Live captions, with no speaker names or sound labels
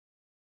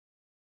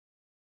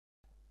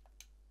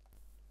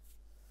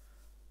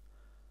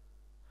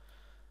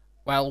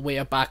Well, we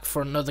are back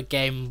for another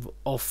game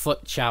of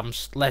Foot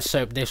Champs. Let's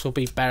hope this will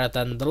be better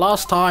than the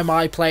last time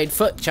I played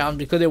Foot Champs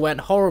because it went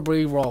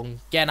horribly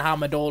wrong. Getting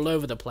hammered all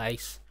over the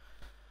place.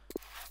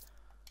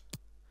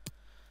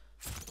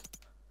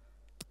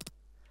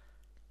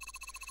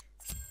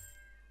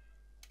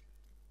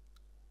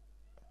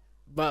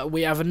 But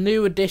we have a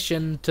new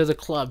addition to the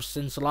club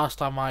since the last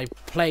time I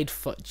played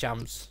Foot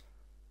Champs.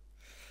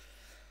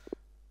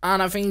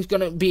 And I think it's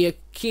going to be a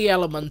key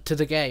element to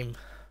the game.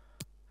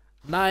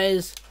 And that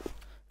is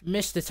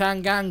Mr.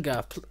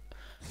 Tanganga.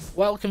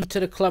 Welcome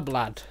to the club,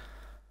 lad.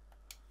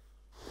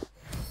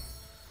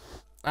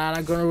 And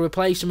I'm going to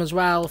replace him as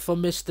well for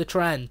Mr.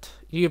 Trent.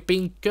 You've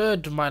been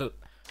good, my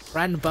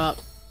friend,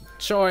 but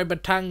sorry,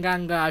 but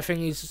Tanganga, I think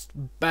he's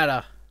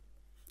better.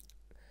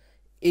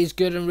 He's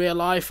good in real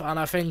life, and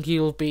I think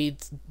he'll be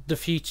the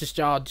future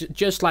star,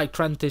 just like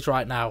Trent is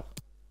right now.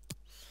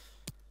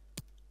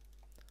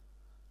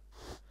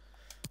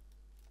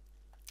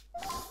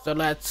 So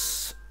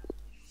let's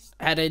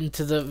head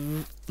into the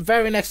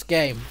very next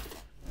game.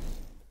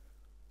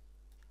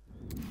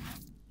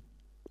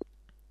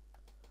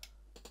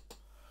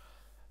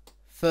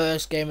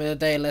 First game of the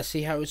day, let's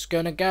see how it's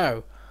gonna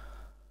go.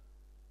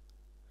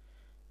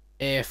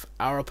 If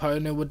our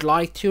opponent would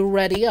like to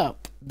ready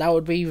up, that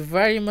would be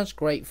very much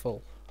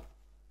grateful.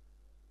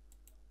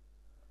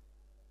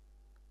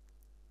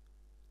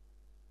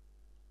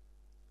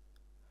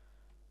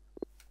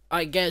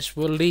 I guess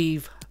we'll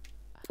leave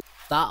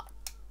that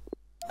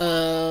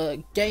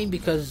game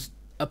because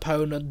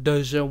opponent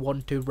doesn't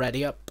want to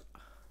ready up.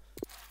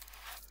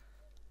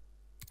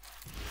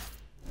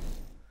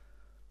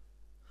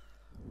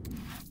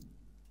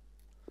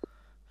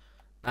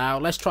 Now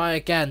let's try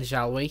again,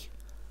 shall we?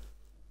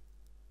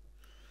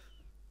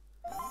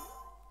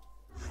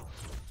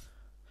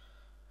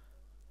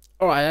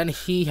 Alright, and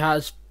he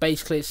has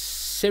basically a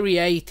Serie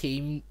A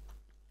team,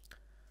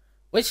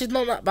 which is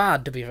not that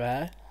bad to be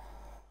fair.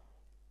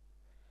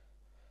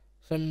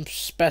 Some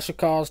special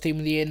cars, team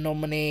of the year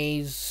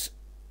nominees,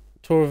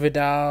 Tour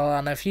Vidal,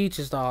 and a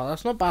future star.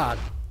 That's not bad.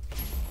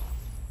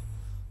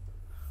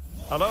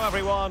 Hello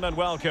everyone and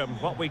welcome.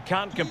 What we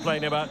can't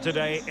complain about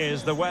today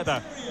is the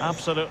weather.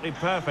 Absolutely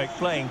perfect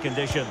playing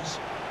conditions.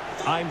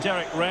 I'm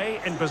Derek Ray,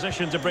 in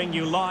position to bring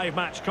you live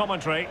match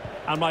commentary,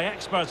 and my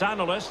expert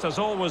analyst, as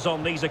always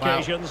on these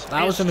occasions,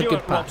 is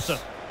Stuart Robson.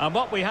 And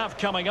what we have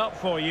coming up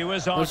for you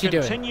is our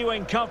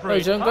continuing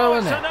coverage. Oh,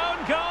 it's an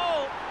own goal!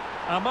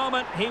 A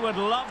moment he would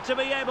love to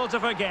be able to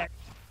forget.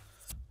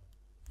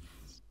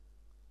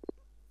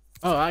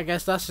 Oh, I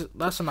guess that's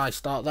a nice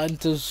start then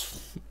to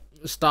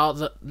start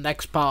the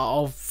next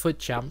part of Foot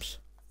Champs.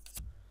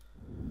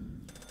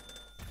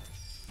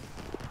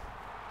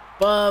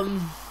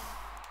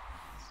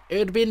 It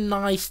would be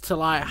nice to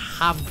like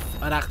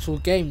have an actual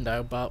game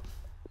though, but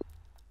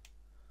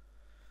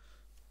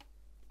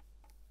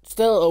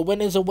still, a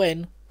win is a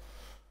win.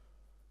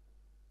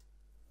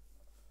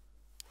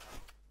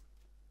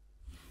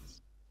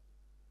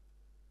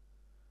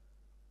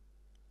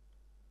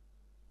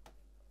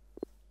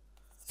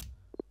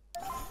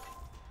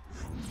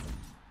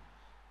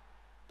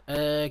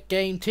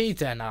 Game 2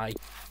 then, I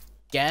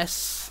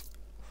guess.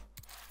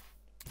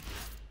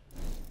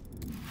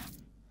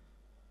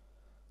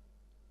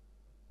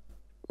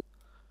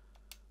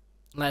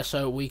 Let's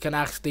hope we can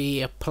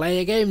actually play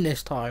a game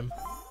this time.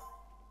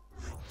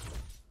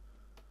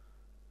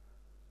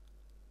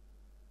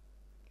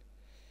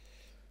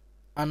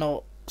 And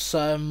not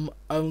some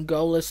own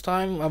goal this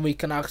time, and we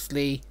can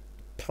actually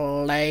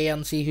play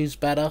and see who's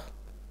better.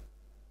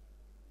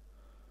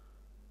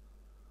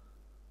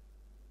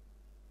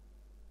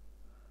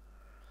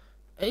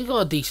 He's got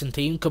a decent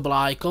team, couple of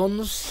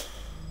icons.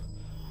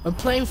 I'm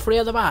playing three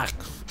at the back.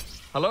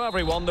 Hello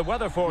everyone, the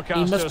weather forecast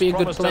he must be a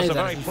good player, us a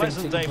very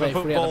pleasant day for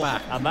football,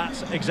 and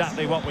that's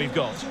exactly what we've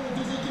got.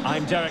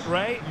 I'm Derek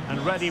Ray,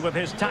 and ready with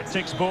his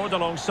tactics board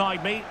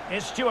alongside me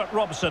is Stuart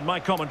Robson, my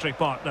commentary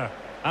partner.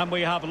 And we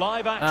have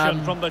live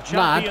action from the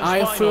Champions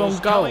Finals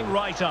coming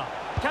right up.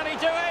 Can he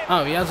do it?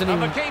 Oh, he hasn't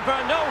even... The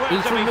keeper nowhere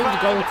he's to be removed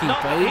the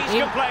goalkeeper.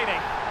 He's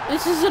complaining.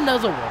 This is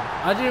another one.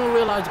 I didn't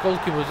realise the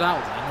goalkeeper was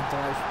out then until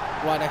I was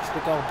right next to the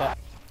goal, but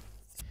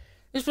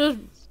this was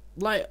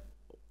like...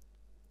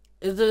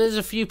 There's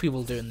a few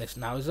people doing this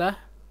now, is there?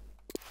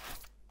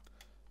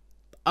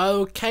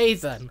 Okay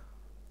then.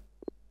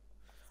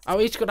 Are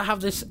we just gonna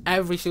have this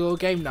every single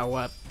game now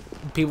where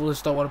people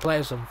just don't want to play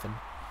or something?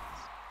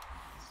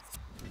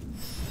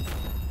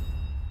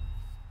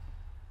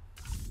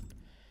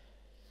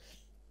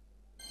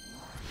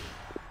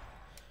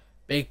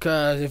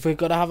 Because if we're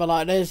gonna have it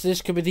like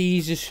this could be the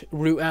easiest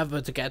route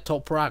ever to get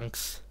top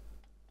ranks.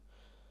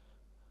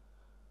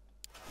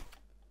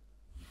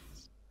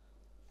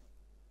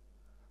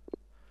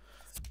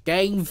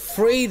 Game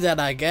 3 then,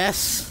 I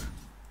guess.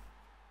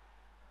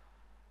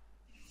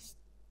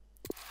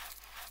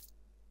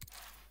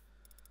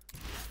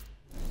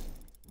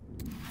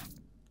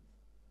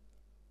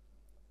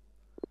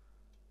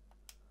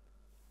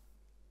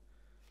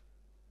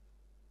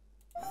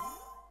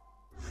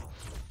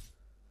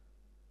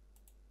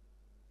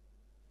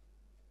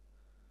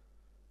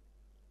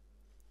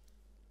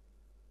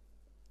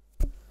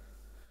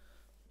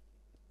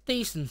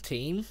 decent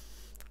team.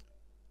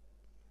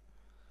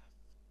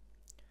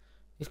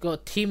 He's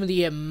got Team of the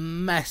Year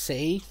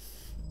Messi.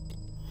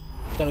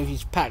 Don't know if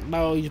he's packed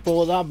now or he's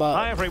bought that, but...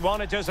 Hi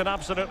everyone, it is an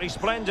absolutely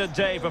splendid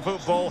day for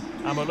football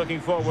and we're looking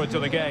forward to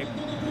the game.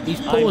 He's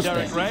I'm paused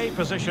Derek it. Ray,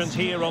 positioned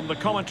here on the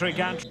commentary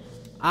gantry.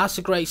 That's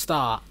a great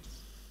start.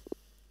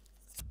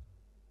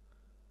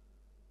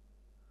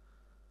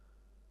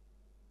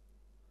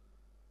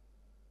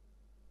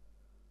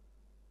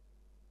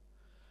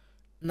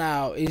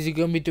 Now, is he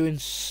going to be doing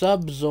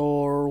subs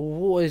or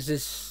what is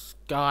this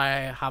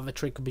guy have a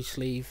trick up his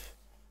sleeve?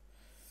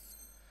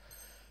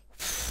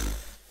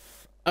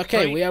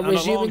 Okay, we are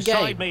resuming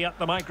alongside game. me at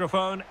the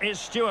microphone is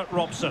Stuart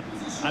Robson.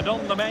 And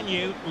on the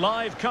menu,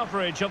 live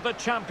coverage of the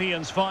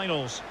Champions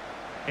Finals.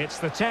 It's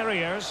the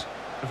Terriers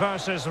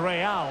versus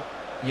Real.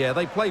 Yeah,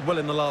 they played well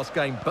in the last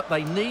game, but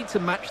they need to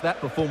match that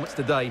performance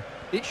today.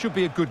 It should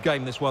be a good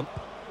game, this one.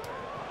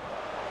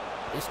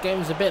 This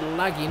game's a bit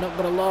laggy, not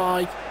gonna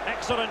lie.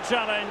 Excellent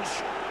challenge.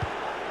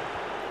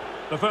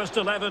 The first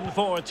 11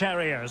 for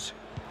Terriers.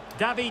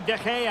 David De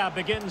Gea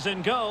begins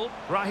in goal.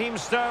 Raheem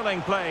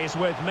Sterling plays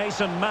with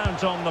Mason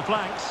Mount on the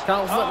flanks.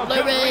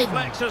 Good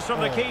reflexes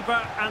from the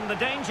keeper and the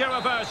danger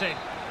averted.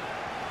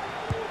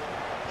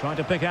 Trying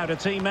to pick out a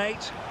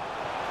teammate.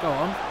 Go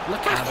on.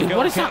 Lukaku,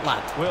 what is that,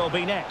 lad? Will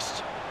be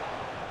next.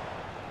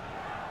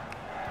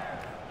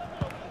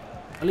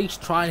 At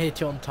least try and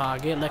hit you on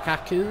target,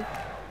 Lukaku.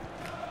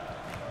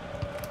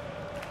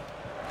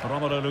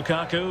 Romelu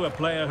Lukaku, a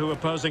player who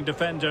opposing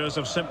defenders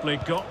have simply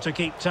got to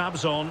keep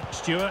tabs on.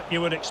 Stuart,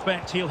 you would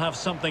expect he'll have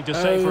something to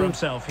say for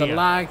himself here. The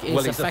lag is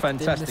well, he's a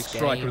fantastic this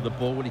striker game. of the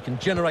ball. Well, he can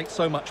generate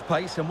so much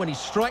pace, and when he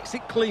strikes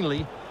it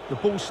cleanly, the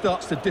ball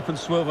starts to dip and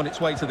swerve on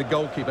its way to the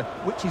goalkeeper,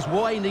 which is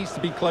why he needs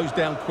to be closed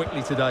down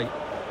quickly today.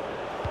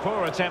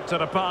 Poor attempt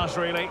at a pass,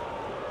 really.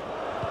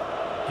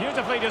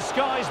 Beautifully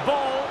disguised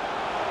ball.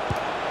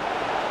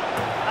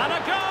 And a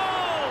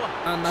goal!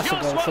 And that's just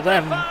a goal what for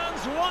them. The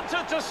fans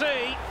wanted to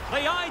see.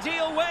 The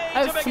ideal way to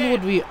Everything begin.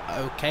 would be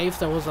okay if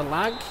there was a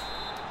lag.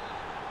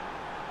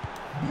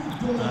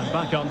 And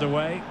back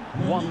underway.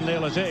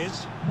 1-0 it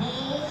is.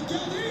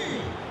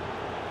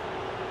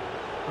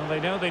 Well, they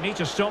know they need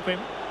to stop him.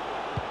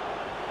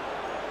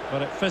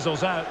 But it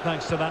fizzles out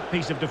thanks to that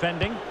piece of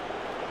defending.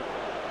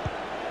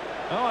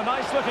 Oh, a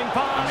nice looking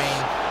pass.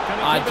 Can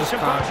he I keep his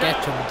just can't composure?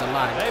 get him with the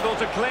lag. Able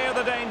to clear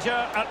the danger,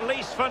 at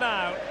least for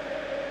now.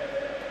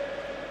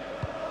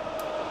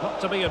 Not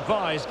to be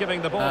advised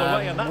giving the ball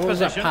away in that what was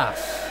that position.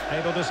 pass?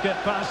 Able to skip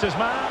past his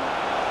man.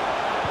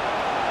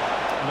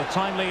 And a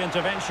timely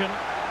intervention.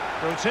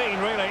 Routine,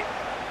 really.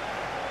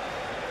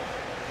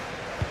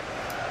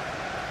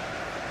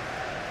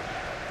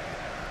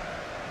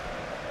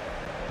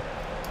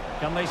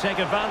 Can they take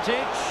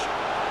advantage?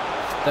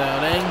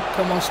 Sterling,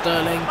 come on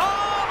Sterling.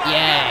 Oh,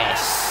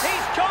 Yes.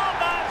 He's caught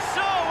that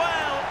so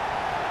well.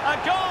 A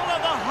goal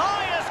of the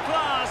highest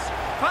class.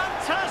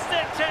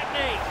 Fantastic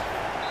technique.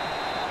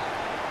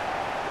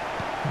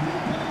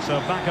 So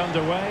back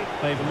underway.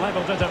 They've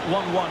levelled it at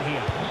 1-1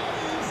 here.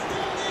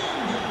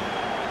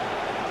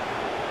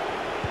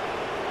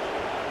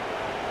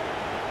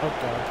 Oh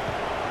God.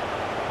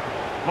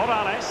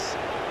 Morales.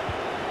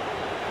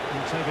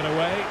 And taken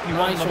away. He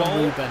won Nice the one,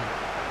 ball. Ruben.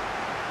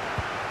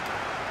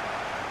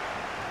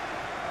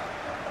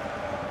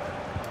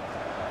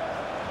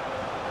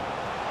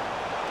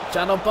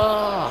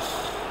 Janobah.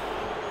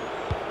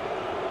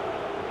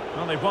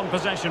 Well, they've won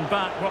possession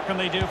back. What can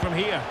they do from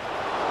here?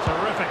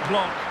 Terrific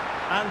block.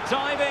 And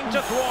diving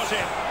to thwart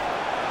him.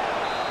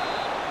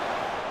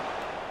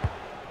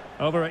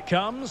 Over it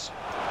comes.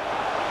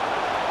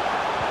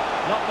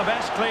 Not the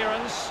best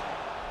clearance.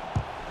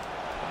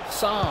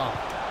 Saar.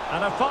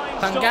 And a fine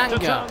stop to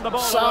turn the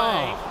ball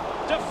away.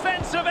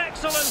 Defensive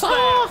excellence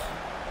there.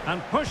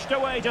 And pushed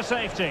away to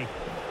safety.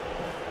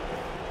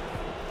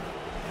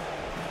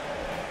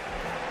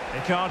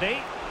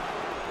 Icardi.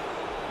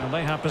 And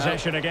they have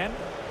possession again.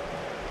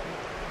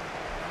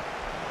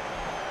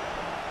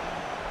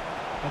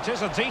 It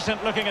is a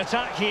decent looking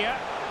attack here.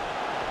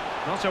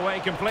 Not away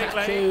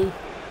completely. Kaku.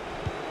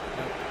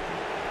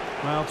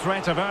 Well,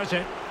 threat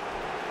averted.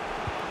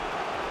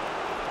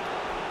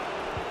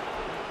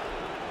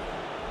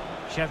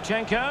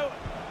 Shevchenko.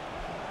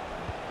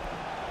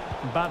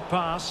 Bad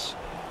pass.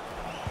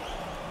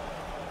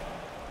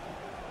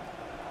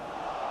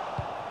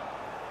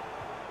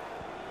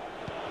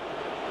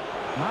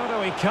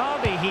 Mauro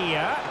Icardi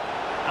here.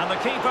 And the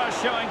keeper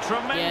showing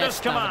tremendous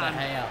command.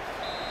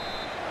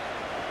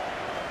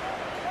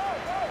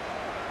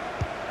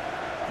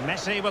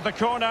 Messi with the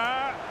corner.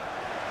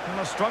 And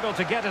a struggle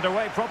to get it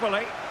away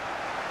properly.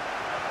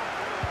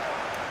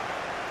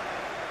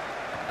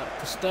 Up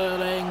to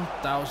Sterling.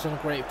 That was a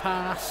great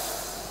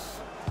pass.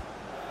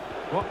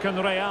 What can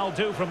Real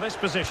do from this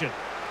position?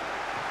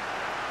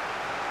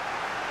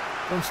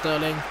 From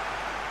Sterling.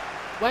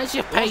 Where's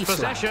your Lost pace,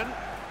 possession. lad?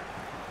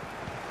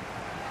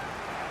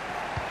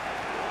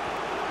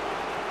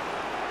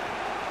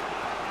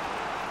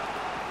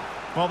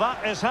 Well,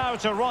 that is how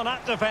to run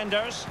at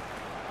defenders.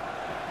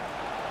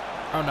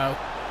 Oh no.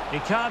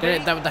 Icardi.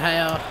 Get it, David De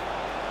Gea.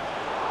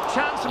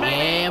 Chance maybe.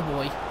 Yeah,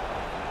 boy.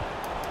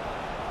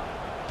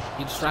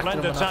 You distracted him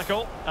Splendid enough.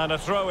 tackle and a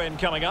throw-in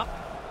coming up.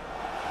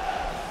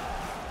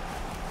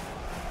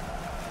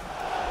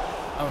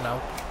 Oh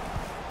no.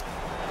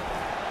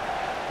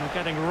 They're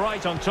getting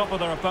right on top of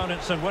their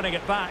opponents and winning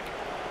it back.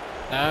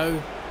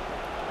 No.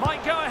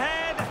 Might go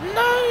ahead.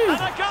 No!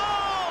 And a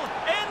goal!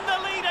 In the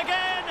lead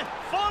again.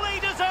 Fully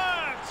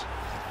deserved.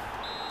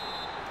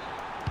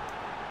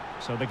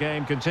 So the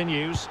game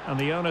continues, and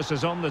the onus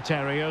is on the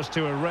Terriers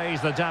to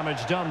erase the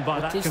damage done by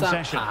What that is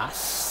concession. that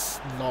pass?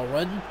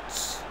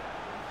 Lawrence.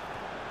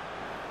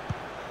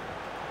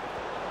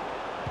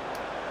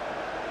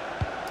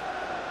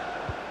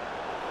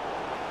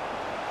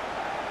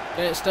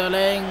 Get it,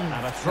 Sterling.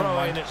 And a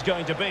throw-in it's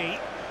going to be.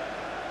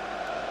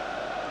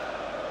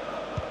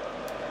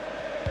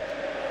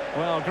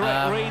 Well,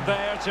 great read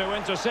there to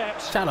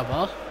intercept.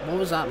 Chalobah. What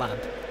was that, lad?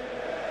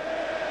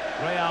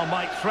 Real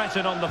might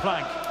threaten on the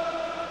flank.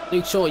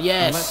 Luke Shaw,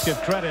 yes. And let's give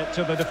credit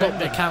to the Stop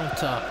defender. the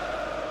counter.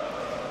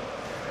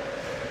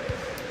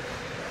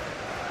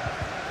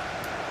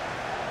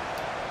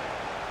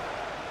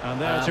 And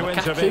there to Lukaku,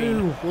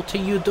 intervene. what are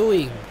you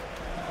doing?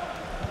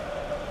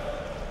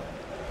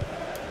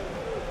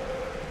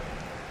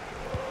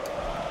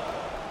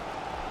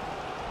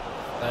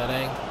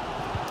 Sterling.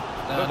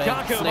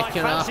 Lukaku might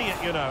flicking up. fancy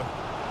it, you know.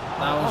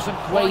 That was Wasn't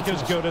quite way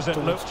as good as it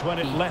towards looked when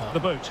it keeper. left the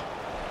boot.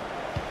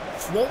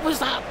 What was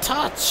that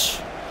touch?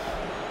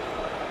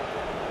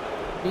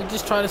 You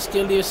just try to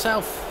steal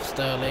yourself,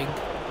 Sterling.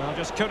 Well,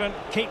 just couldn't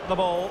keep the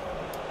ball.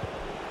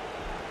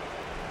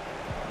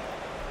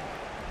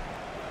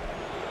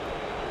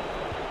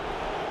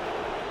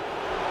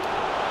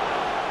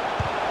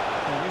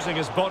 And using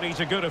his body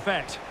to good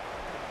effect.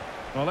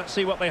 Well, let's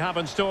see what they have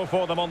in store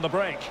for them on the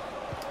break.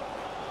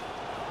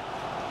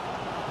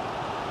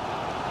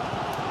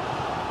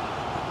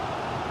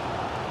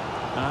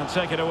 And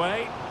take it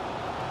away.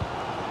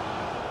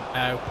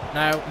 No,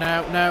 no,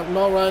 no, no,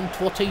 Laurent,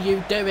 what are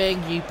you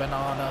doing, you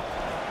banana?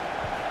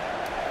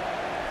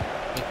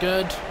 You're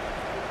good.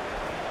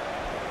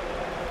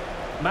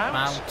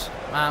 Mount.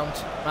 Mount.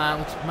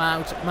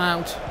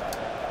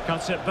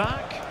 Cuts it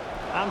back.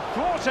 And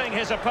thwarting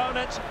his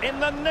opponent in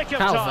the nick of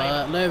time.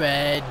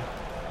 Calvert-Lewin.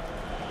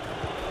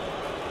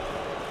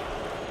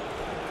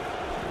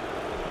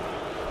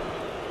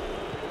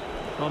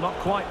 Well, not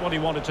quite what he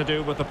wanted to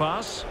do with the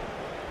pass.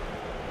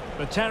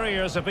 The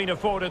Terriers have been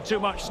afforded too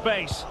much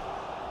space.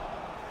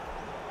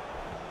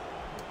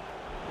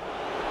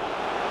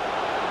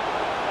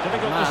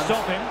 Difficult to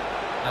stop him.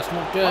 That's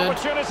not good.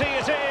 Opportunity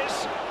it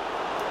is.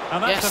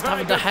 And that's Yes, a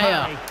very David De good Gea.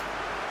 parry.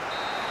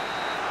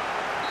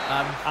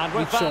 And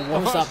with Luke Shaw, that, what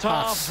the was that first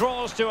half pass?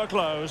 draws to a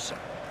close.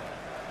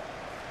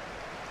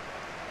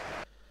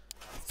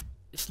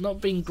 It's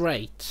not been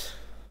great,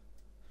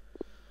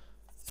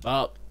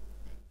 but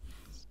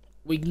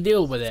we can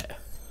deal with it.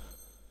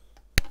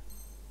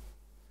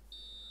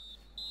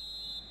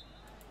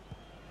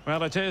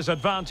 Well, it is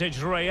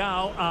advantage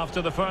Real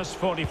after the first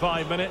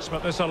 45 minutes,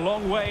 but there's a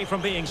long way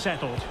from being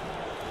settled.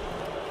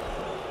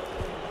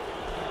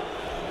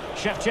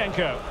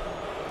 Shevchenko.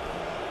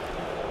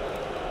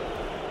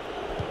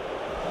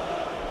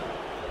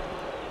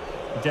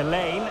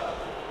 Delane.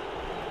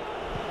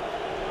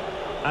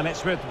 And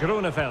it's with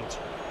Grunewald.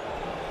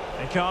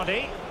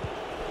 Icardi.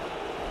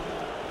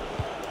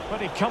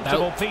 Pretty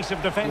comfortable Nope. piece of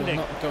Will defending.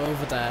 not go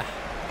over there.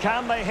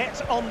 Can they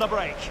hit on the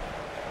break?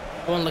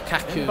 Go on, In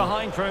Lukaku.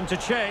 behind for him to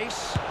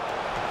chase.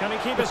 Can he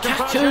keep his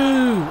composure?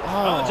 Lukaku!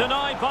 Oh, Oh,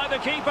 denied by the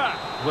keeper.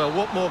 Well,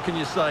 what more can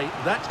you say?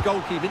 That's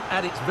goalkeeping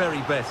at its very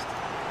best.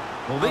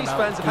 Well, these no,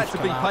 fans have had he's to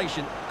come be out.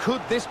 patient.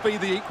 Could this be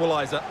the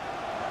equaliser?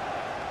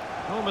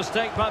 No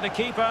mistake by the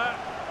keeper.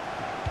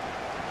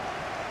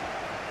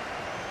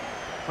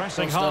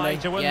 Pressing Go on, high Sterling.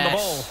 to win Yes. the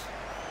ball.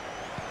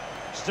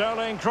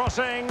 Sterling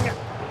crossing.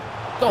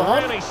 Go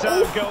on. Really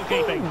sound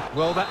goalkeeping.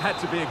 Well, that had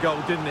to be a goal,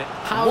 didn't it?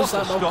 How's What a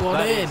that not stop gone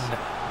that in? is.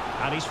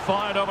 And he's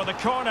fired over the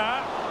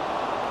corner.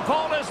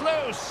 Ball is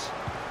loose.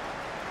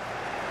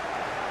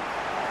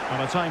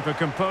 And a time for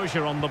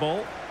composure on the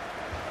ball.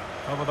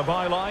 Over the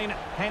byline,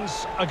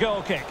 hence a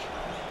goal kick.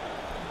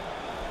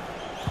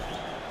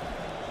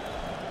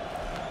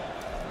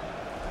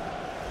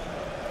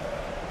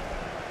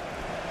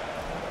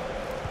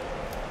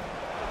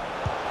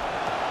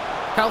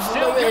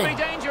 Still could be Calvert-Lewin.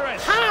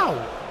 dangerous. How?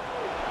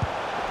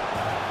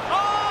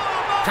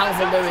 Oh,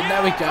 Calvert-Lewin,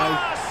 there we go.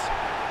 pass.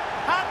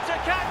 Had to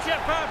catch it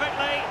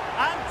perfectly,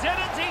 and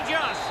didn't he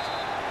just?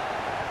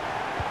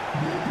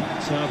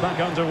 So back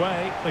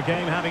underway, the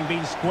game having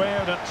been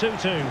squared at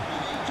 2-2.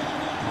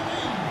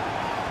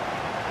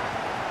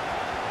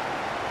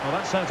 Well,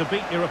 that's how to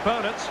beat your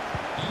opponent.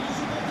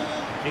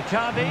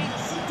 Icardi.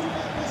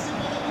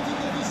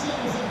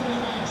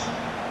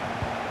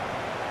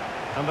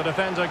 And the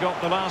defender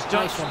got the last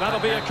touch. Nice one, That'll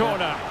be a Tanganga.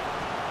 corner.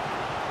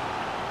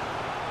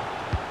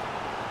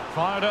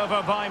 Fired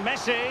over by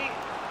Messi.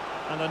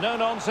 And a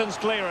no-nonsense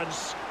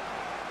clearance.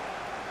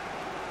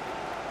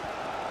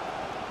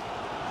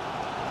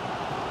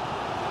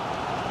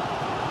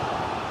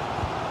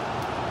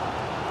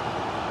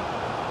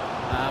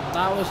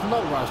 That was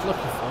not what I was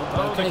looking for. But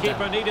Oh, okay, the keeper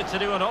then. needed to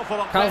do an awful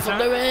lot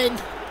Calvert-Lewin.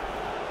 better.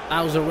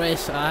 That was a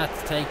risk. I had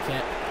to take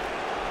it.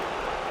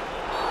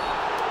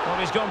 Well,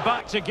 he's gone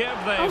back to give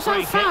the How's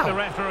free that kick, foul? the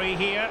referee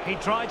here. He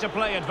tried to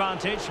play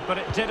advantage, but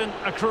it didn't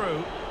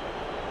accrue.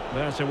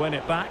 There to win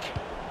it back.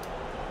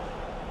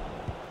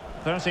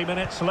 30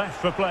 minutes left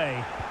for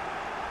play.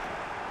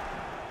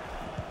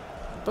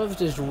 Both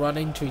just run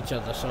into each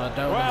other, so I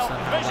don't Well,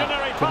 understand how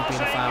visionary that could have been a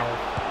passing. foul.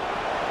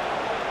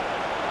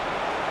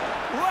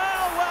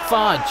 Well,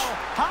 Fudge.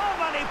 How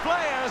many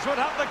players would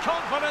have the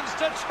confidence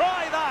to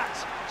try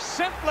that?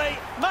 Simply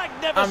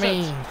magnificent. I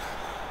mean,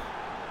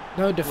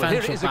 no defence. Well,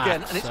 here it is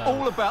again, and it's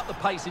all about the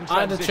pace in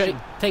transition.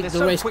 Take They're the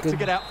so risk quick to and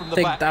get out from the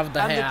take back, David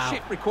De and Gea the out.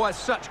 chip requires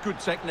such good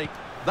technique.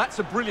 That's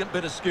a brilliant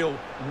bit of skill.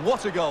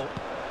 What a goal.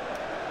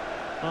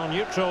 Well,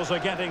 neutrals are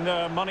getting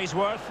their money's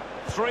worth.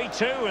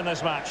 3-2 in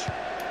this match.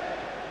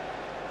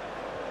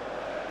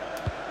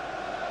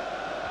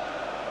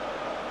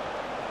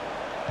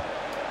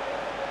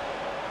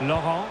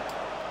 Laurent.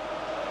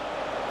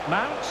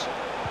 Mount.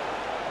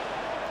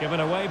 Given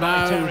away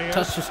by No, Terriers.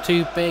 touch was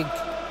too big.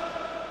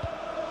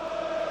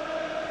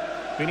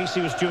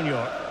 Vinicius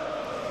Junior.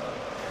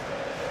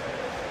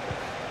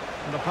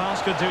 And the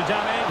pass could do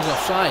damage. He's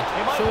offside.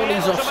 He might Surely be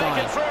he's able to make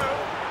offside. it through.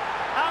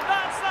 And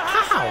that's the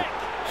How?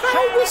 hat-trick. How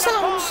Tearing was that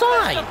apart this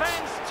onside?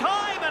 defence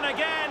time and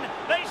again.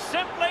 They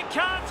simply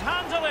can't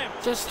handle him.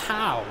 Just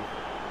how?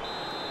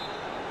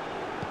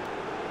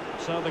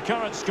 So the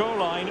current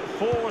scoreline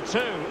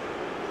 4-2.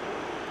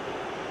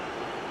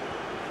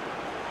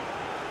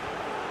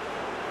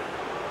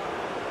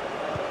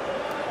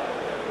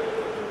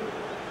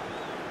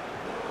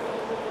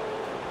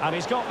 And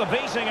he's got the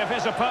beating of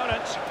his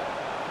opponent.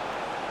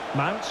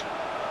 Mount.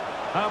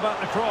 How about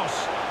the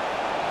cross?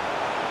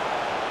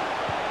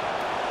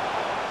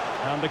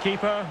 And the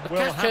keeper will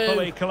Lukaku.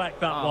 happily collect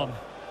that Oh. one.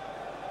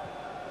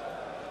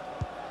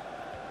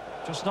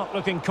 Just not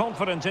looking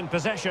confident in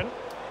possession.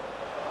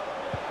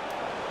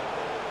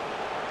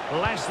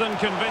 Less than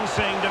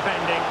convincing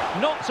defending.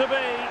 Not to be,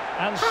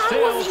 and How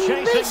still have you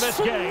chasing missed this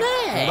from game.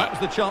 there? Well, that was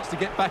the chance to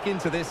get back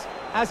into this.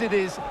 As it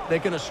is, they're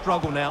going to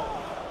struggle now.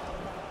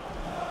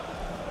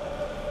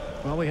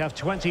 Well, we have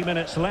 20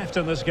 minutes left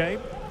in this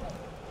game.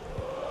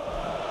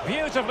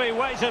 Beautifully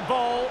weighted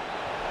ball.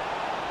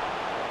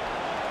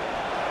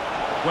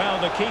 Well,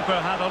 the keeper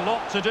had a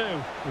lot to do.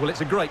 Well, it's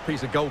a great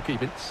piece of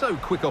goalkeeping. So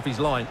quick off his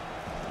line.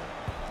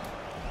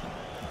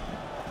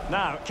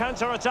 Now,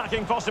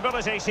 counter-attacking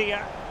possibilities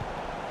here.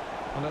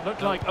 And it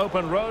looked like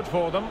open road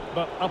for them,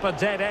 but up a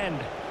dead end.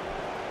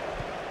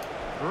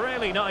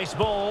 Really nice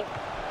ball.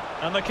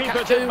 And the keeper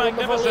Lukaku did on the volley,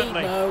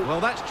 magnificently. no. Well,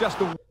 that's just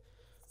a... We're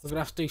going to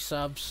have to do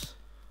subs.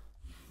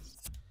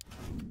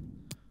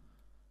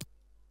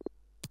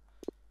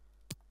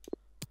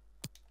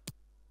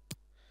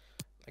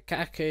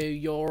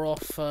 Lukaku, you're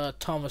off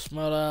Thomas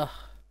Muller.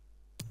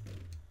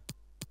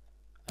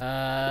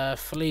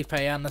 Felipe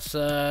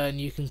Anderson,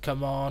 you can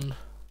come on.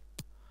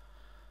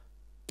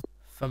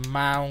 For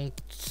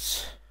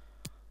Mount.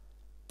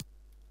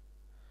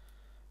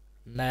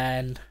 And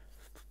then...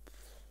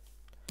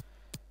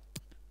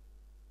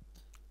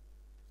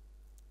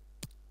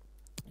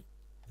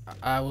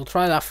 I will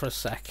try that for a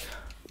sec.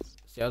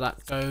 See how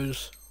that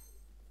goes.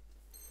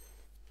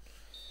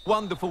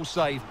 Wonderful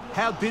save.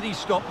 How did he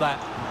stop that?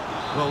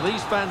 Well,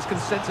 these fans can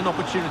sense an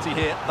opportunity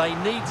here. They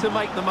need to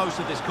make the most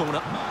of this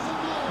corner.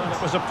 Well,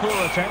 it was a poor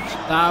attempt.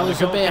 That The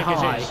was a goal bit kick it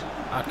high. is.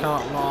 I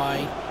can't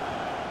lie.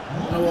 I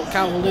don't know what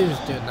Calvert-Lewin's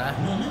doing there.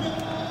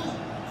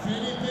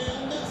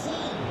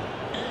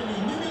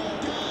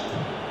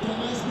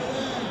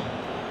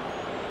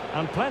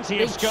 And plenty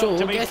Big of scope Shaw,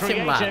 to be get him,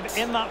 creative lads.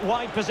 in that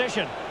wide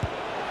position.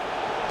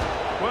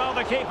 Well,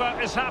 the keeper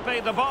is happy.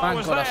 The ball Thank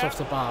was God that's there. off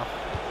the bar.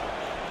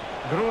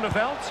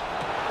 Grunewald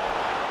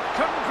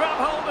couldn't grab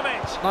hold of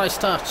it. Nice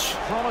touch.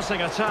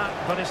 Promising attack,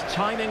 but his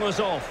timing was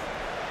off.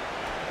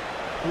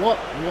 What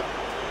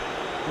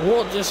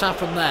just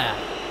happened there?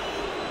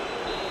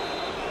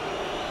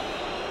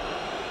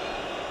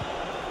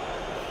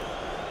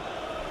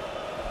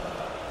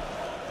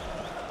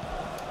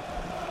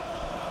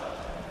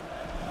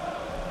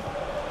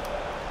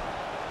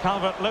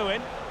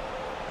 Calvert-Lewin.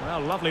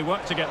 Well, lovely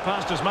work to get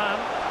past his man.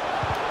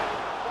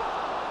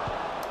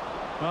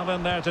 Well,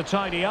 then there to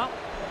tidy up.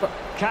 But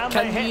Can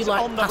can they hit you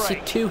like on the pass break?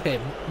 it to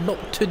him,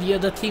 not to the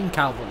other team,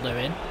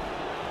 Calvert-Lewin?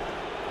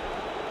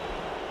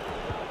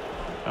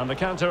 And the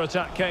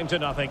counter-attack came to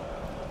nothing.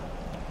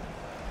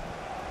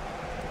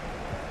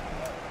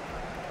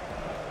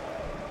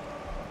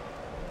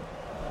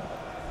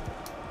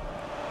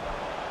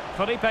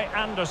 Felipe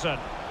Anderson.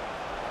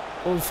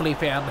 Or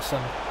Felipe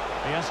Anderson.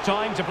 He has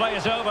time to play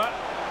it over.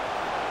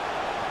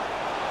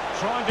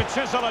 Trying to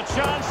chisel a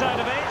chance out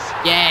of it.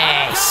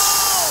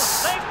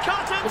 Yes! They've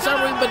cut it Was to that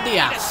the Ruben lead.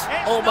 Diaz?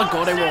 It's Oh my not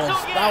God, it was.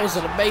 settled That yet. was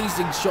an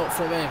amazing shot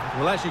from him.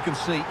 Well, as you can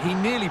see, he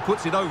nearly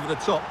puts it over the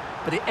top,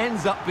 but it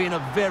ends up being a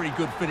very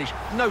good finish.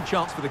 No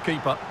chance for the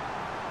keeper.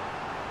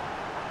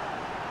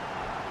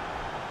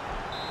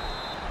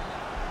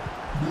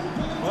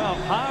 Well,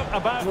 how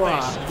about Bruh,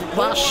 this.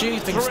 that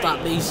shooting 4-3.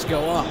 stat needs to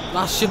go up.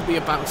 That should be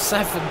about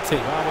 70.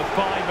 Well, with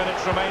 5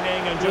 minutes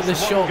remaining and With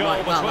just a one shot goal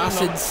like that, between that's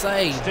them,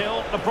 insane.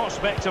 still the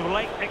prospect of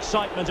late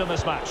excitement in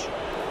this match.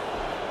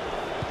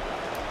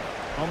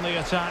 On the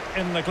attack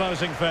in the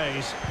closing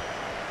phase.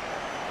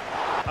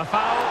 A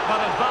foul,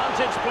 but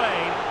advantage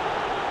played.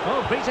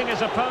 Oh, beating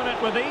his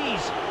opponent with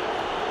ease.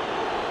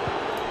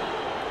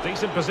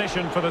 Decent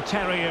position for the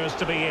Terriers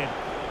to be in.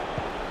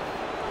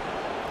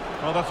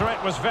 Well, the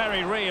threat was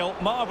very real.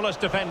 Marvellous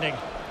defending.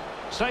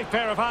 Safe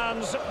pair of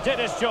hands, did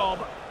his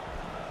job.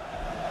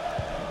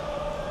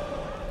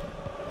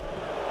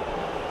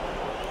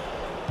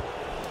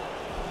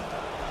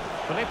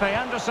 Felipe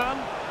Anderson.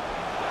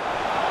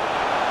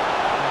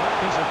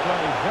 Piece of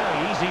play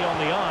very easy on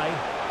the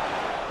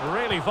eye.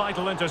 Really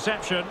vital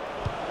interception.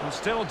 And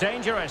still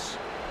dangerous.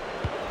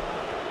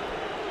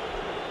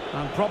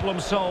 And problem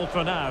solved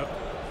for now.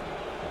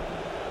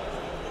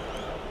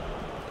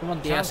 Come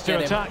on, Chance Diaz, to get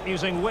him. attack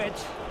using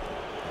width.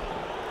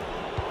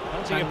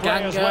 Plenty of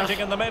players Tanganga. waiting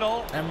in the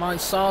middle. And my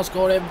Sar's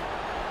got him.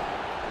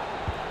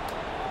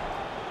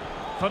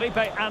 Felipe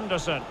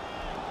Anderson.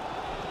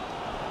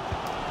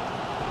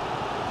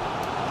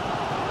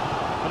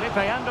 Felipe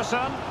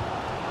Anderson.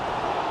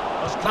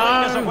 As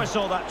clean as a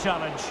whistle, that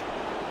challenge.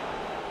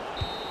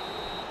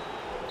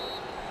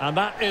 And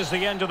that is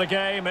the end of the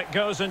game. It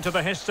goes into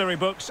the history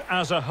books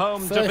as a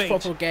home First defeat.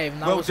 proper game.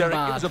 That Well, wasn't Derek,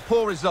 bad. it was a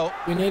poor result.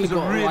 We It nearly was a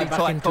got really right back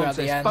tight into it at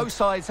the contest. end. Both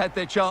sides had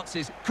their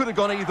chances. Could have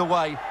gone either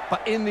way,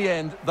 but in the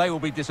end, they will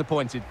be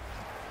disappointed.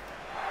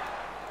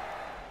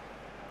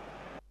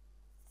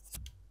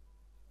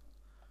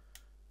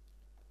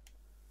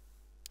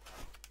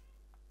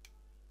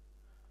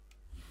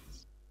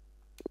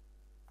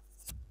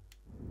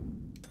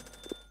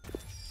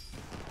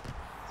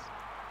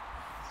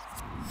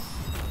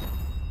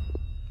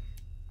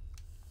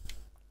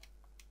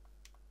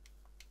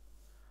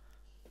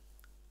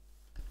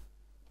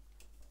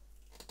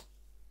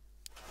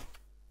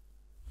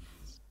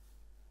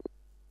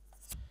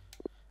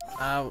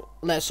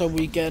 Let's hope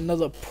we get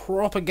another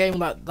proper game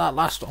like that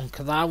last one,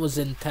 because that was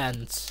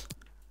intense.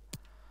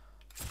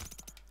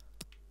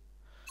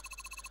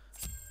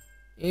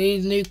 You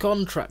need a new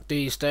contract, do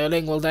you,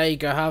 Sterling? Well, there you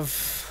go. Have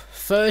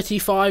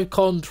 35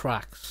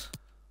 contracts.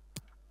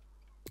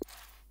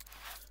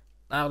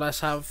 Now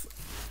let's have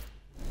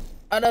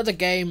another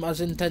game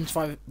as intense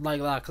like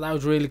that, because that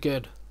was really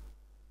good.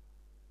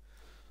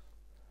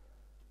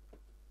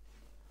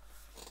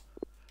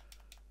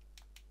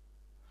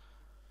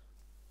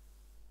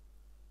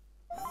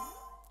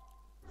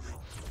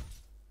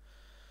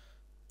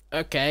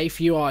 Okay,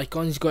 few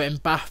icons. He's got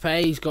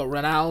Mbappe, he's got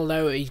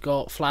Ronaldo, he's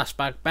got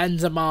flashback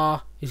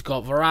Benzema, he's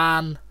got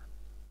Varane.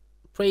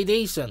 Pretty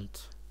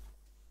decent.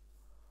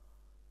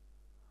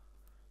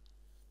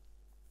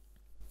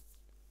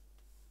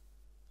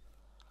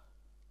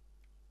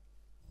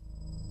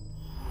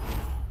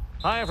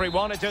 Hi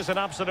everyone, it is an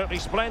absolutely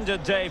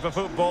splendid day for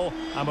football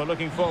and we're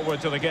looking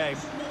forward to the game.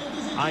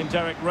 I'm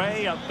Derek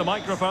Ray at the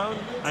microphone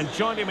and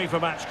joining me for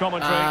match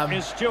commentary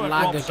is Stuart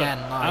lag Robson. again,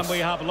 nice. And we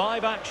have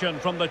live action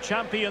from the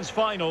Champions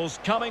Finals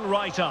coming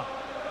right up.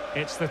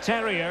 It's the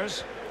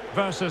Terriers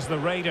versus the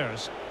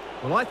Raiders.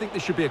 Well, I think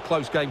this should be a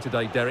close game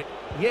today, Derek.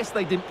 Yes,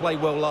 they didn't play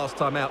well last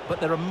time out,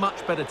 but they're a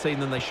much better team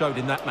than they showed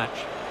in that match.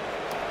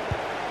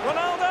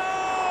 Ronaldo!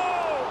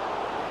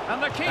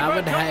 And the keeper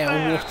David got Hale,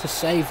 there. what a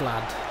save,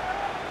 lad.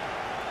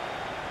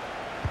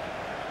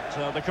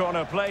 So the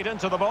corner played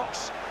into the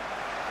box.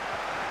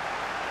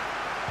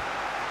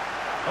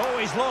 Oh,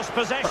 he's lost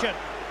possession.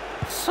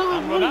 So,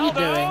 And what are you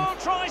Ronaldo doing?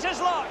 tries his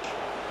luck.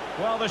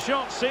 Well, the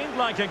shot seemed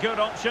like a good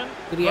option.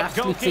 Did he but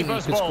actually think he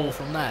goalkeeper's could score ball.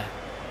 from there?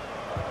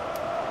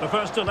 The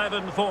first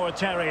 11 for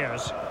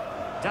Terriers.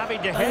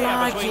 David De The Gea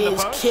lag between the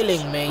is posts.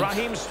 killing me.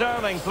 Raheem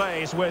Sterling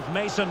plays with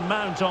Mason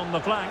Mount on the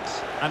flanks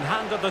and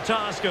handed the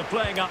task of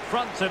playing up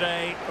front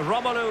today,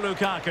 Romelu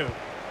Lukaku.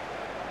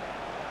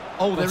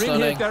 Oh, they're in here,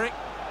 Sterling. Derek.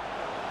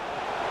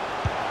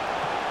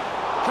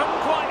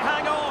 Couldn't quite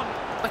hang on.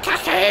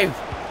 Lukaku!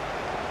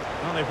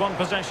 Well, they've won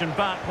possession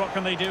back. What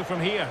can they do from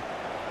here?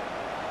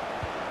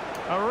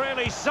 A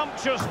really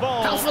sumptuous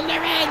ball. Calvin,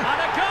 they're in!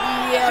 And a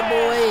goal! Yeah, it is.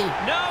 boy.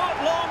 No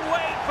long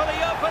wait for the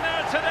opener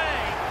today.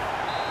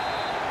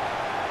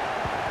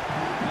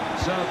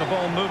 So the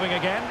ball moving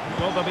again.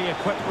 Will there be a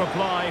quick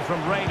reply from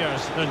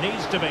Raiders? There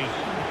needs to be.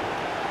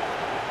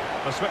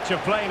 A switch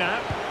of play now.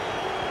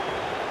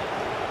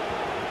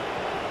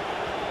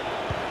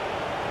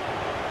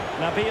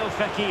 Nabil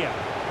Fekir.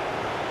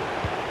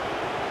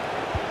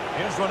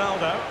 Here's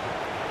Ronaldo.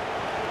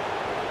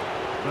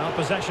 Well,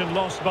 possession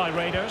lost by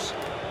Raiders.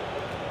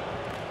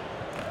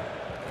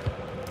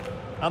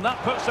 And that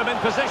puts them in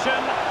position.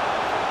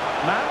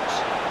 Mount.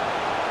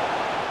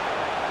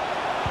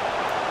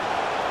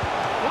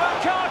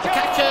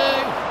 Lukaku!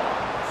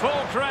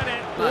 Full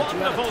credit. Lad, you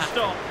had a Wonderful tackle.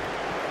 stop.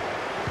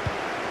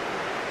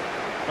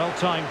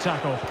 Well-timed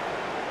tackle.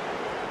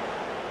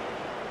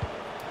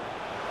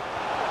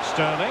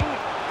 Sterling.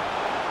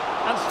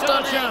 And still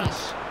a Sterling.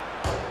 chance.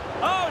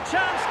 Oh,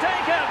 chance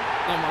taken.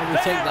 Come on, we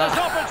take There is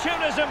that.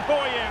 opportunism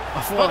for you.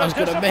 I thought I was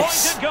going to miss.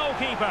 Disappointed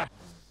goalkeeper.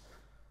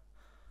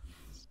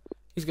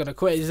 He's going to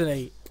quit, isn't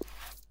he?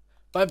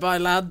 Bye-bye,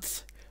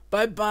 lads.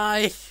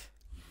 Bye-bye.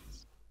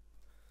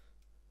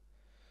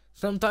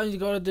 Sometimes you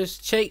got to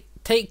just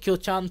take your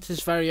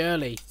chances very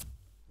early.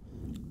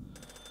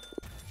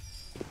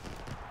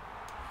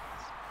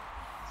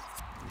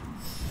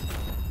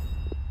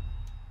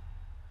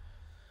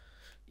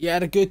 He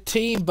had a good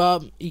team,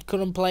 but he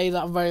couldn't play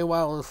that very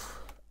well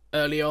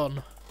early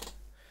on.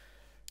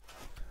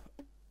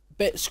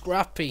 Bit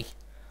scrappy.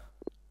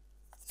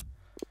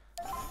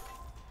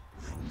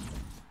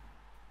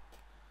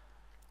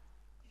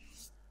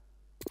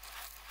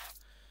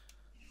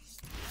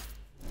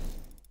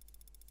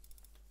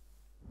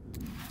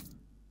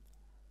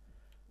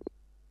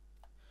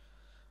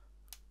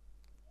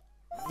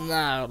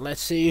 Now,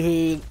 let's see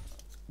who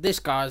this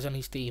guy's on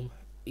his team.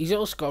 He's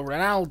also got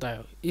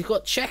Ronaldo. He's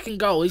got Czech and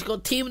goal. He's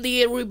got Team of the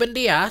Year Ruben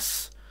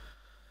Diaz.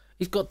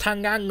 He's got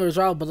Tanganga as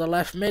well, but the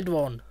left mid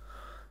one.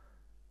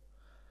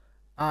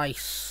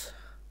 Nice.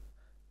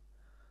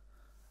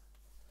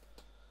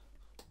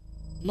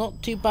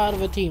 Not too bad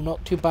of a team,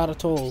 not too bad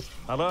at all.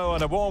 Hello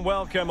and a warm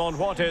welcome on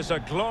what is a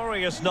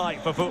glorious night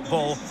for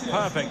football.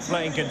 Perfect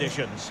playing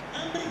conditions.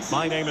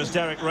 My name is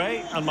Derek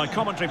Ray and my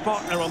commentary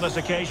partner on this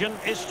occasion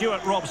is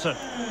Stuart Robson.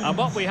 And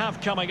what we have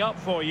coming up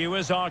for you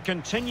is our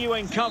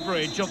continuing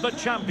coverage of the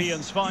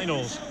Champions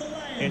Finals.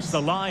 It's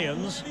the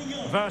Lions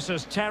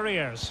versus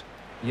Terriers.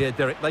 Yeah,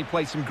 Derek, they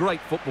played some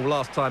great football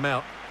last time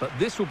out, but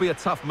this will be a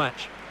tough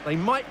match. They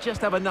might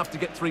just have enough to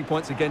get 3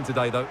 points again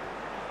today, though.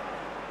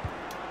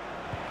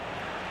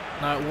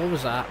 No, what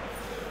was that?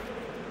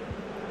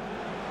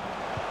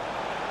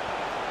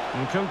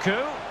 Nkunku.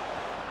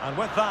 And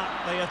with that,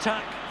 the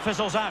attack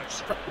fizzles out.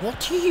 What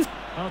are you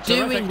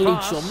doing,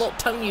 Luke? I'm not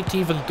telling you to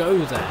even go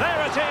there.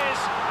 There it is,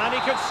 and he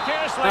could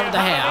scarcely Down have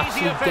the had hair, an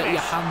actually easier get your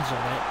finish. hands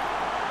on it.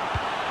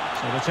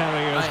 So the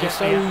Terriers Right, get it's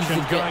so the easy action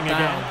to get going down,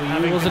 again. but he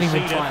having wasn't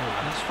even conceded.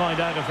 trying. Let's find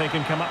out if they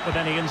can come up with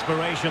any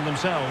inspiration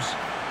themselves.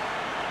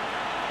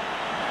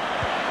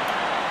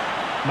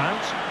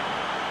 Mount.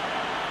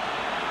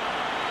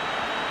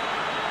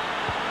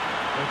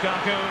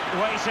 Lukaku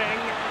waiting.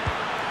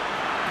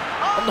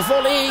 On the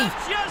volley!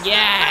 Just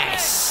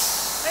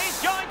Yes!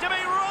 he's going to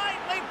be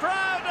rightly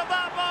proud of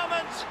that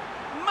moment.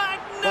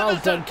 Magnificent. Well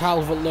done,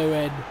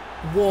 Calvert-Lewin.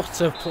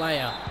 What a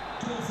player.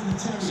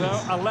 So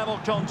a level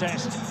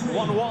contest,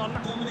 1-1.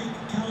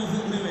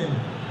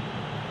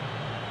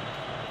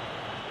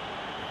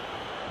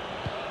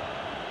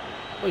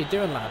 What are you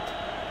doing, lad?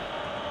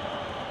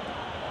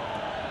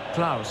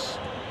 Klaus.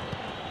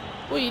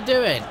 What are you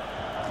doing?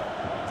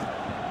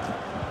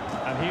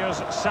 And here's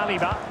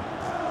Saliba.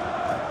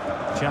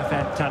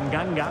 Jafet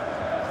Tanganga.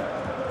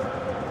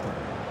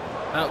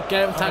 Oh,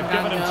 get him, They've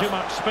given him too Tanganga.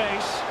 much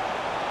space.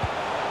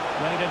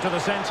 Laid into the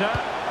centre.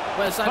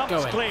 Where's that Pumps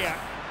going? clear.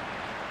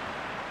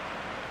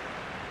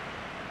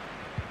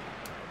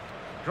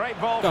 Great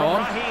ball Go from on.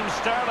 Raheem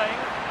Sterling.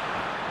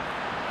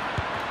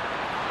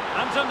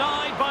 And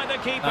denied by the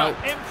keeper. No.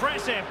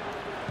 Impressive.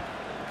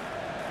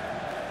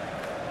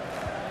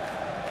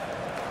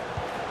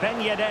 Ben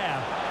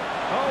Yedder.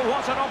 Oh,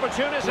 what an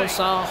opportunity.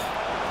 Trossard.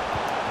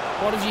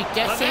 What did you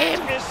get The him?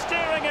 net is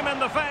staring him in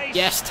the face.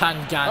 Yes, Oh,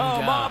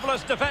 Tanganga.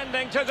 marvellous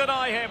defending to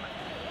deny him.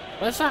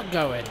 Where's that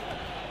going?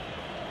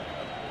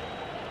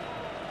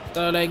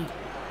 Sterling.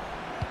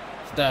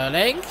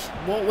 Sterling?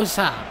 What was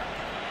that?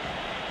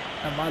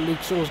 And my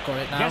Luke Shaw's got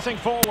it now. Getting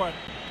forward.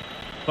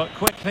 But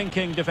quick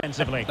thinking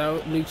defensively.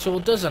 No, Luke Shaw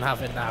doesn't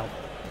have it now.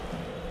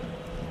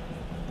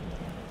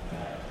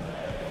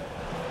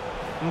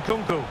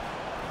 Nkunku.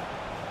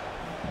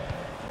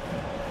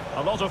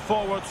 A lot of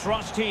forward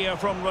thrust here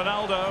from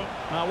Ronaldo.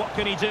 Now what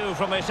can he do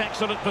from this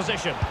excellent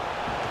position?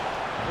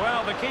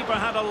 Well, the keeper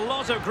had a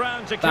lot of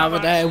ground to cover.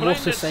 David there, what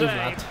a Splendid save,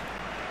 lad.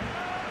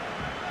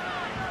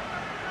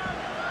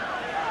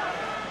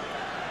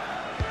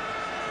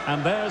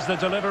 And there's the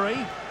delivery.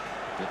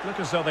 Did look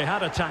as though they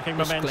had attacking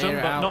Just momentum, clear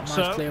it but out. not Nice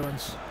so.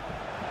 clearance.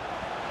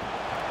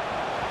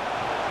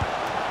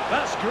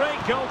 That's great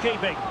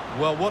goalkeeping.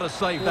 Well, what a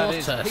save that What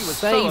is. a He was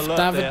save, so alert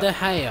David there. De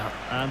Gea.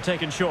 And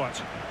taken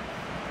short.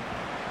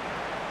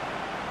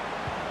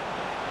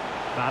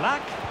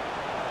 Balak.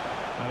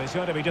 Well, he's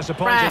going to be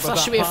disappointed Ref, with that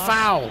that should be a pass.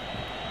 foul.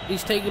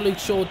 He's taking Luke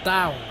Shaw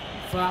down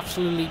for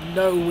absolutely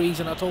no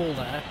reason at all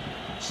there.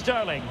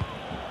 Sterling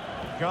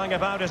going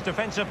about his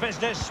defensive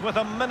business with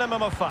a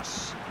minimum of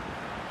fuss.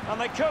 And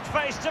they could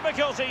face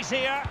difficulties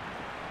here.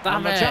 Damn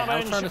And the it, I was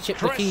challenge, trying to chip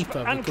the crisp keeper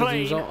and because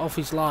he was clean. off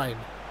his line.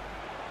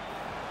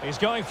 He's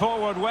going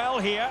forward well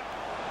here.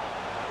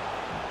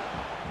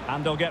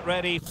 And they'll get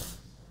ready.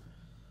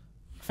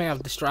 I think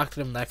I've distracted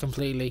him there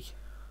completely.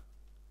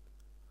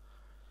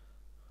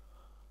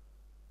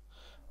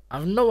 I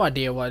have no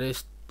idea why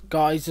this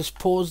guy's just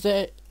paused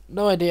it.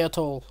 No idea at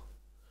all.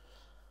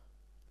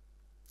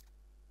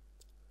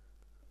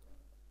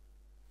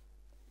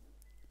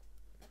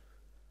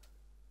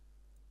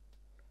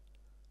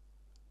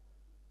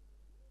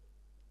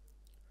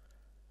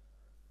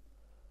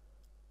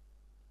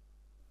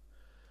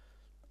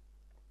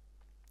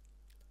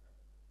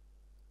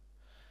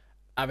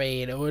 I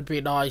mean, it would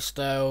be nice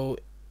though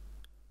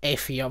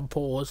if he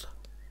unpaused.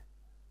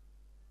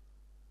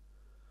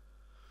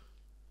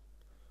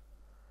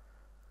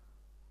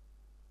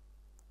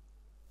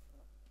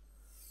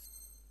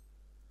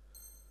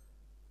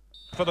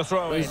 For the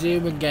throw in.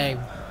 Resuming game.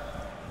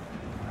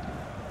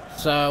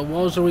 So,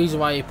 what was the reason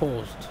why he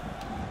paused?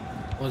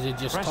 Was it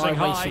just Pressing time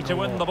high wasting to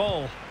win the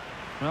ball.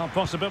 Well,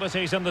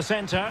 possibilities in the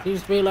centre.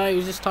 Seems to be like,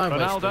 was this time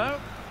Ronaldo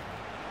wasting?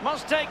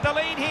 must take the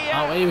lead here.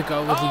 Oh, here we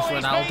go with Oh, these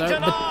he's been Ronaldo.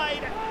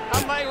 denied,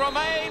 and they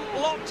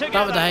remain locked David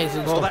together. De Gea's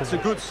unstoppable. Well, that's a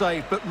good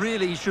save, but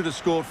really he should have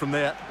scored from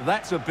there.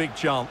 That's a big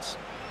chance.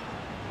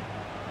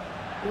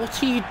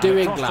 What are you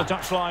doing, Across lad? the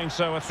touchline,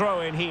 so a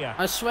throw in here.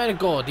 I swear to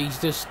God, he's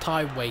just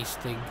time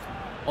wasting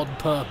on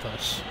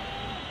purpose.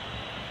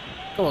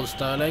 Come on,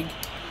 Sterling.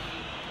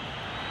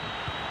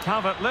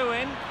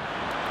 Calvert-Lewin,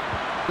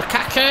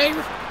 Lukaku!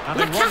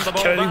 having won the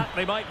ball Lukaku! back,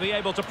 they might be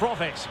able to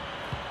profit.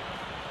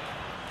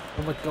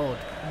 Oh my God,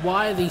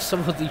 why are these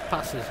some of these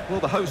passes? Well,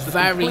 the hosts have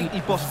Very,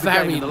 completely bossed the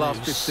very game in the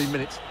last loose. 15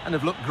 minutes and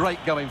have looked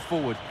great going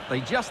forward.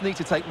 They just need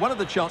to take one of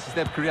the chances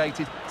they've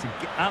created to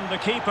get... And the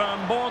keeper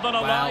more than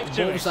Wow, alive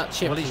to what was it. that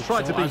chip? Well, he's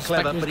tried to be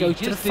clever, but he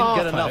just didn't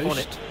get enough on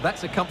it.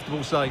 That's a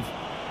comfortable save.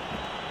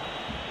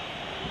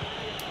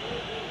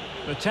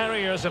 The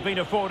Terriers have been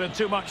afforded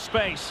too much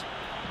space.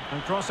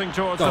 And crossing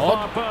towards Go the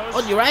on. far post.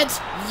 On your head?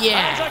 There's a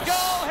Yes!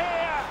 goal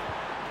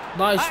here.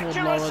 Nice one,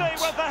 Accuracy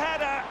Lawrence. with the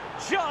header.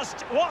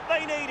 Just what they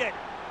needed.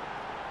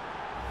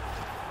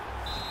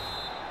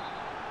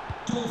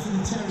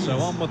 So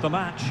on with the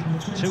match.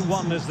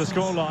 2-1 is the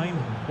scoreline.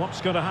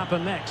 What's going to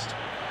happen next?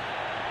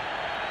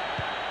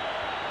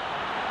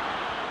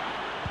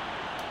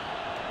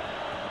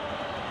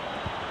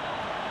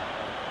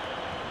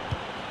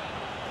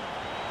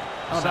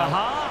 Oh, no.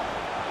 Zaha.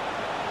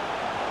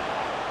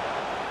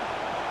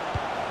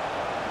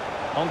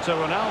 On to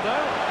Ronaldo.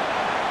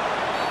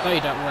 No,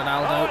 you don't, Oh,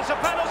 Ronaldo. it's a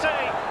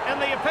penalty, in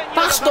the opinion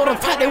That's of the not a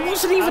penalty. referee, It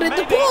wasn't even and in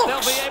the maybe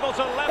box. they'll be able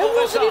to It level this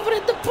wasn't up. even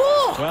in the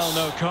box! Well,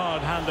 no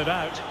card handed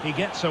out. He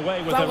gets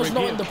away with that a was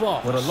rebuke. not in the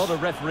box. Well, a lot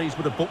of referees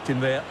would have booked him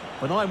there,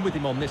 but I'm with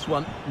him on this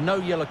one. No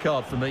yellow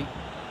card for me.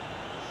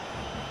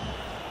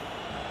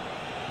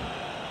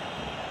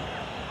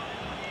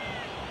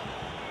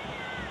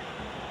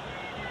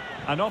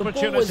 An The ball was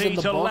opportunity in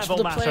the to box, but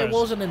level the player matters.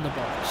 wasn't in the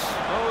box.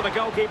 Oh, the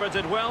goalkeeper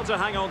did well to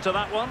hang on to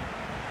that one.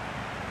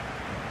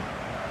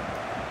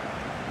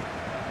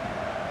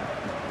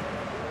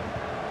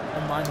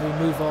 Never mind,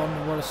 we move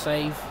on. What a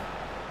save.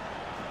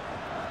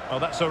 Oh,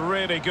 that's a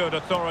really good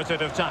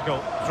authoritative tackle.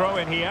 Throw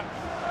in here.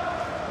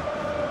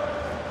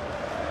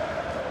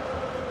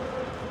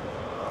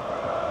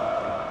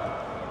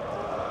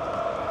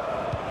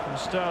 From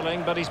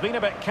Sterling, but he's been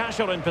a bit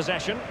casual in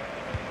possession.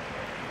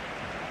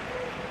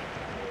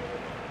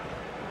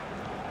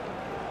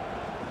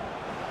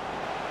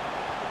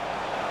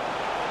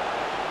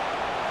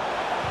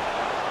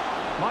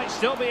 Might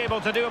still be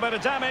able to do a bit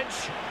of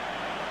damage.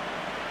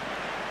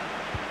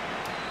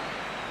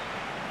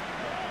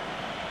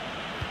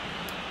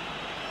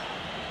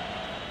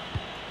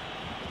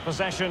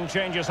 Possession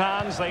changes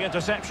hands, the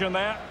interception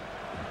there.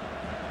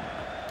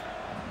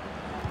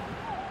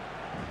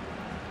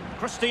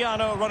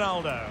 Cristiano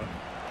Ronaldo.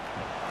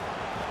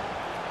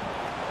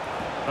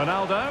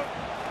 Ronaldo.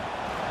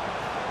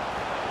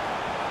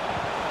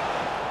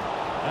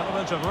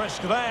 Element of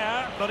risk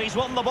there, but he's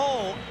won the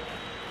ball.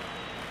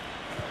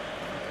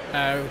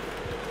 No.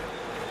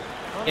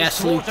 Well, Yes,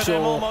 he's thwarted Luke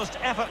him Shaw. almost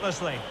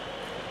effortlessly.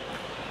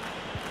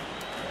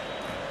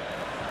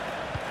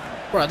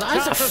 Bro, that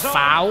is a Chances on.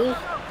 foul.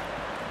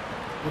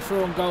 We're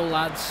through on goal,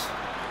 lads.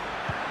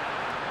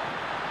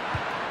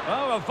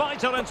 Oh, a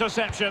vital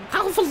interception.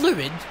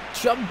 Calvert-Lewin,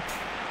 jump.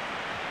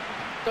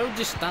 Don't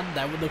just stand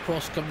there when the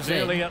cross comes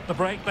Nearly in. at the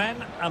break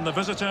then, and the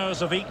visitors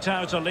have eked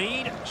out a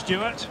lead.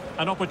 Stuart,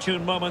 an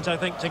opportune moment, I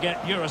think, to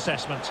get your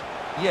assessment.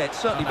 Yeah, it's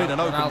certainly been an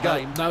open Ronaldo.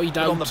 game. No, you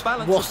But on don't. the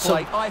balance What of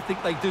play, a- I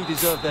think they do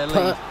deserve their Put-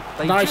 lead.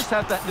 They nice just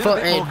have that little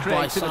put bit more in by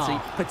creativity,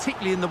 Saar.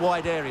 particularly in the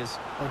wide areas.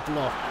 Or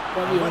block. What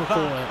do And you want with to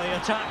call that, it? the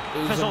attack It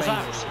was fizzles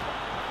amazing.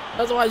 out.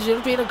 Otherwise, you'd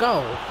have been a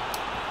goal.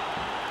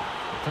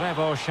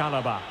 Trevor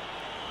Chalobah.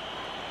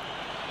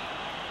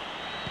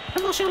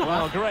 I'm not sure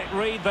Well, about great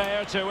read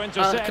there to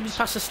intercept. Can you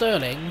pass to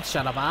Sterling?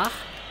 Shalabah.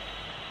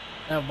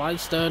 Never mind,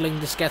 Sterling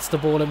just gets the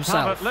ball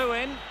himself.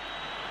 Calvert-Lewin.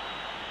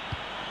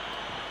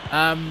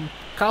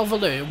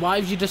 Calvert-Lewin, why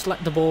have you just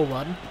let the ball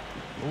run?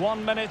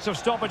 1 minute of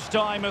stoppage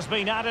time has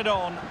been added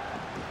on.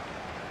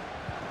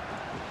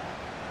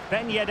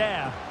 Ben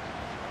Yedder.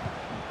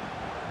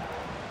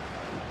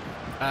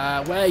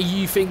 Where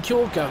you think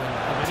you're going,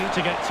 lad? We need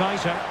to get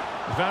tighter.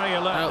 Very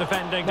alert Well,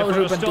 defending to no put a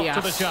Ruben stop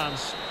to the Dias.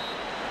 chance.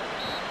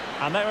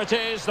 And there it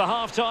is, the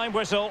half-time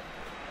whistle.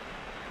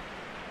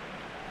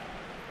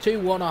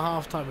 2-1 at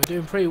half-time. We're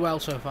doing pretty well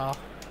so far.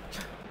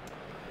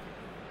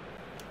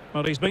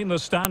 Well, he's been the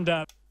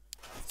standout.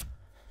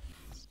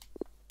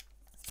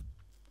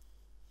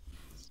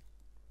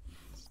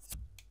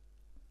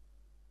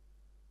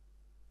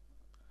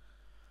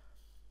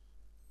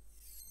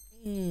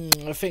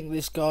 I think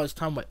this guy's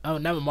time. Oh,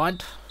 never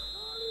mind.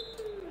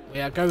 We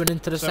are going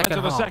into the second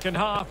into the half. second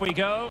half we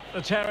go.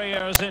 The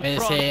Terriers in Is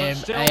front, him but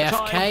still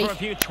AFK? time for a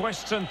few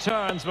twists and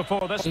turns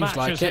before this Seems match's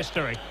like it.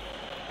 history.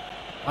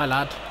 My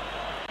lad.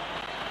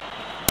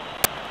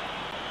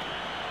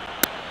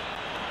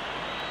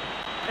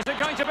 Is it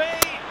going to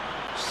be?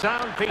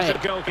 Sound piece of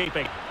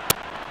goalkeeping.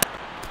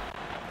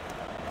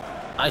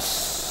 I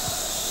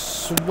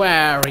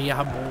swear he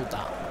handballed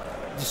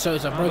that. Just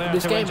shows how broken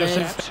this game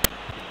is.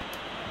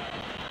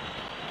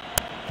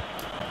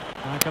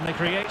 How can they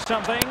create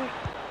something?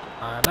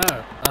 I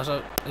know.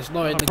 It's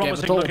not in the game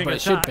Promising at all, looking but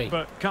it should attack, be.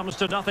 but comes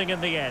to nothing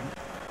in the end.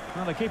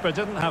 Well, the keeper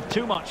didn't have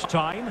too much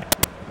time.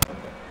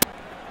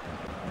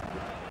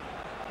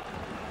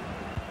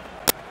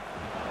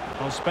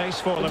 No space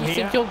for Where them do you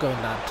here. think you're going,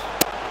 lad?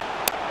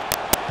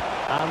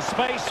 And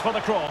space for the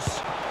cross.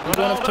 You're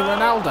going up to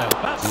Ronaldo.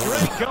 That's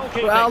great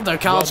goalkeeping. Ronaldo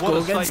can't Well, score what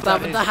a against save that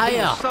David is. De He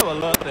Gea. was so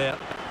alert there.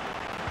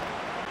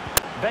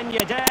 Ben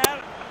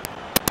Yedder.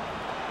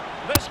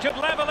 This could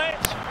level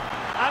it.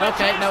 And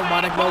Okay, it is no, the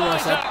Mane, what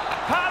was equaliser. it?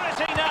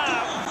 Parity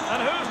now. And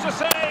who's to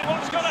say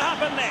what's going to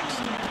happen next?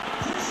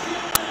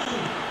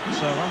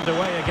 So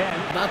underway again.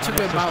 That took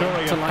And it's a about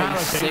story to of like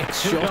parity.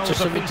 6 Two shots or goals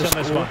something apiece to in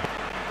this score. one.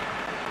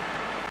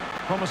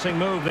 Promising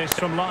move this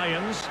from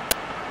Lions.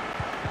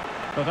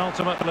 But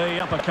ultimately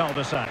up a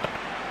cul-de-sac.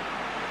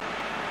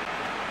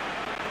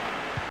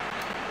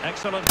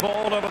 Excellent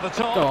ball over the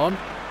top. Go on.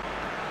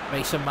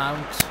 Mason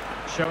Mount.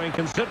 Showing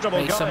considerable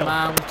Mason guile.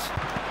 Mount.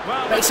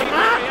 Well, Mason the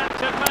Mount! keeper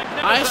reacted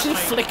I actually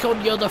magnificently. flick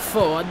on the other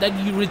foot and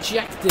then you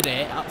rejected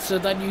it, so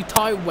then you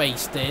time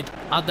wasted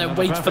and then Another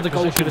wait for the perfect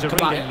goalkeeper to position to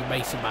come at read it. you,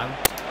 Mason Mount.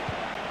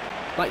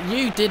 Like,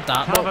 you did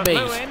that, not Calvert me.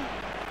 Lewin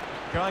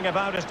going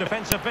about his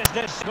defensive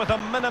business with a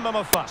minimum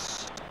of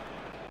fuss.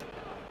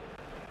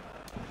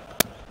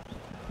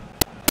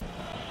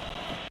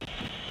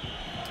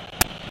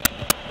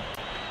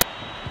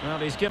 Well,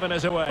 he's given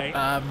us away.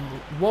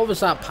 What was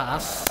that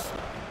pass?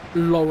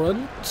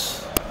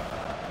 Laurent.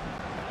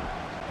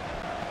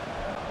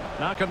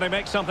 Now can they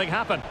make something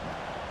happen?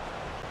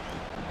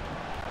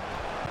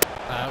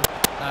 No,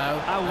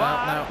 no, no,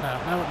 no,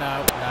 no,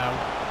 no, no,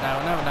 no,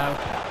 no, no.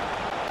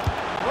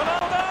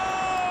 Ronaldo!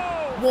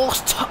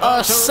 What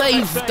a terrific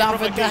save, save David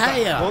from the De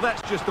keeper. Gea. Well,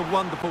 that's just a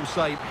wonderful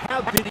save.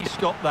 How did he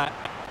stop that?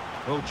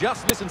 Well,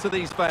 just listen to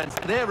these fans.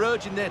 They're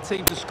urging their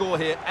team to score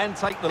here and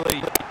take the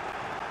lead.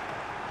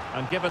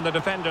 And given the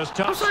defender's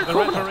touch, How's that the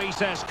corner? referee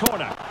says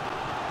corner.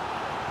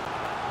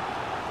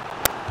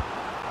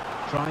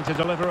 Trying to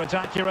deliver it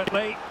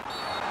accurately.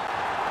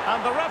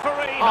 And the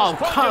referee has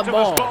pointed come to the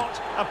on.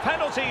 spot. A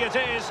penalty it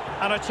is,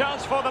 and a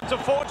chance for them to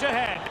forge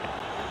ahead.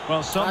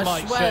 Well, some I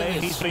might swear say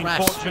this he's been rash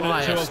fortunate to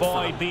biased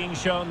avoid fan. being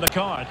shown the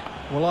card.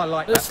 Well, I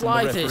like The that from the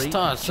slightest referee.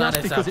 touch, that Just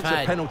is because a it's a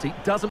pen. penalty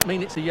doesn't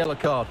mean it's a yellow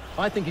card.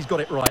 I think he's got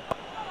it right.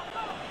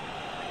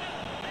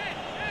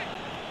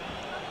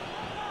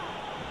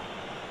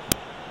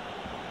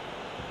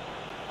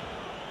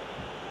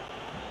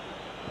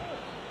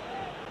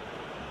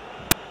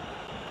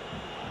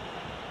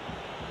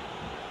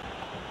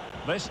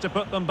 This to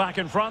put them back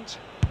in front.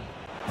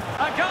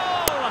 A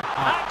goal!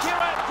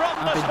 Accurate from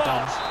I've the been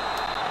spot.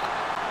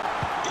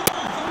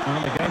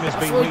 Well, the game has I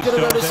been thought we were going to go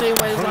the restarted. same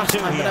way as last 3-2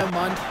 time, but here. never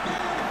mind.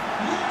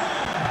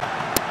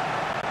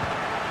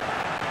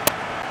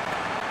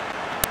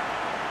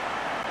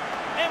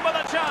 In with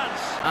a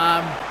chance.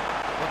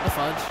 What the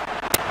fudge?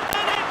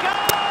 And it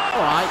goes!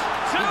 Alright,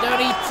 you don't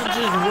need to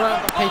just run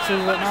the picture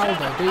of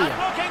Ronaldo, do you? And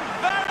looking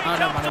very Oh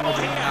no, man, it comfortable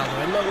wasn't here.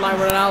 Ronaldo. It looked like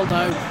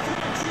Ronaldo.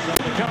 So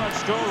the current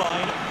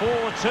scoreline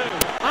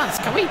 4-2. Lads,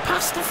 can we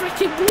pass the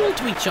freaking ball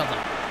to each other?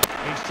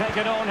 He's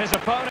taken on his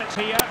opponents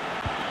here,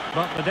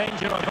 but the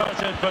danger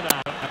averted for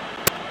now.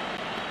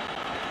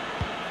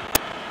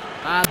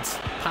 Lads,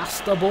 pass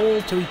the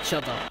ball to each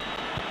other.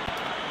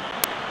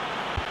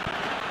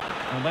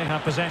 And they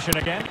have possession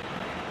again.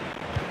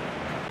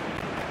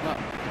 Look.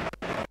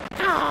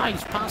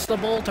 Guys, pass the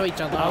ball to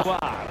each other.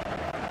 Aouar.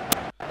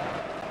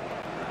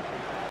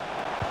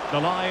 The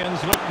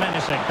Lions look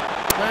menacing.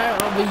 Where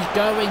are we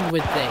going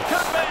with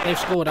this? They've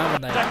scored,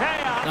 haven't De they?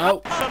 Gea.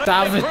 No, Absolutely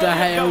David De brilliant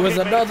Gea was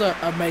goalkeeping. another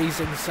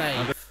amazing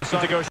save.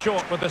 To go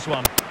short with this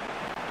one.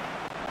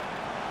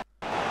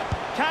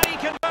 Can he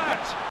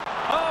convert?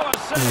 Oh, a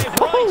save right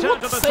Oh, out of the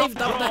what top save David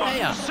De drawer.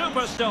 Gea?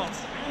 Super stop.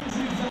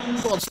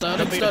 Go on, Sterling.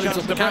 Could be the Sterling's chance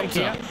on the to break counter.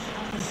 here.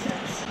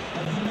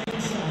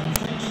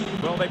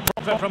 Will they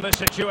profit from this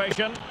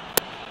situation?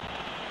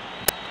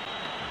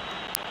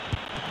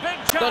 Big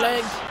chance.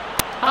 Sterling,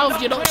 how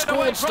have you not cleared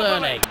away scored,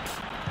 properly. Sterling?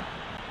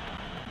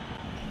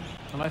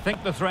 And I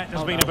think the threat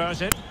has Oh, been no.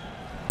 averted.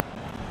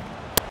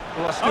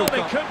 Well, I still Oh, they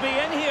can't... could be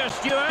in here,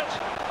 Stuart.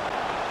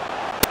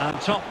 And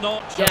top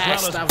notch Yes,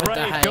 as well David as De brave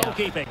Gea.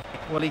 goalkeeping.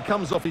 Well, he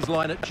comes off his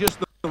line at just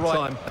the right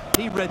time.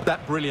 He read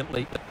that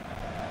brilliantly.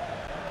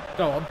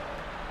 Go on.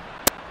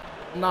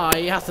 No,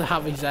 he had to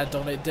have his head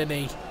on it, didn't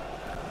he?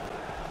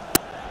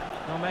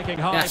 Well, making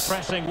high Yes.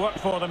 pressing work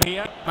for them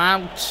here.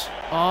 Mount.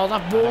 Oh,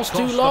 that ball's too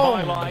Across the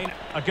long. byline,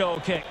 a goal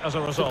kick as a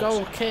The result.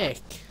 goal kick.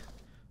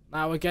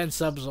 Now again,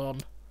 subs on.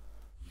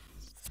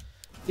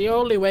 The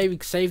only way we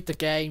can save the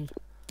game.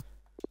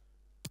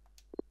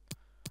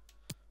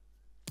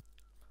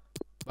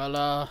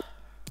 Well,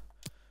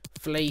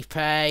 Felipe.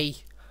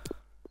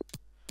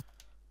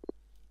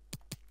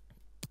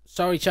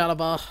 Sorry,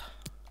 Chalobah.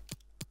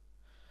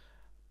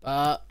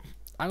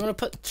 I'm going to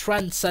put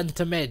Trent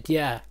centre mid,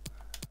 yeah.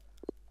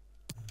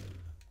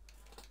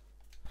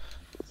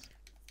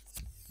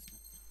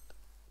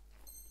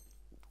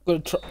 Gonna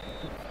try.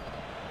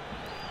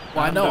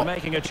 Why and not? they're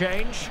making a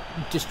change.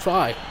 Just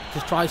try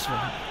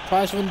something.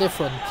 Try something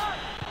different.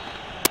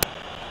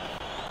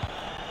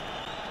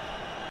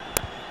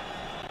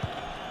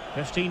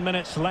 "15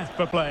 minutes left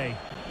for play."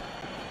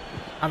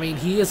 I mean,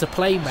 he is a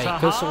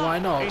playmaker, so why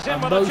not? He's in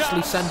And with a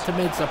mostly chance. centre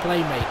mids are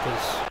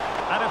playmakers.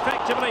 And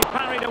effectively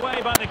parried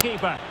away by the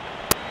keeper.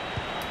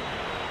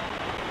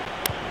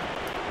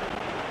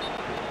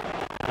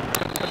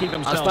 Keep I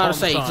was himself about to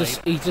say,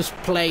 onside. he just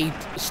played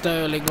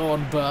Sterling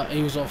on, but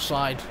he was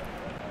offside.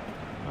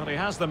 Well, he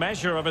has the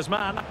measure of his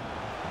man.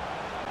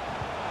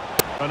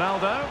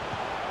 Ronaldo.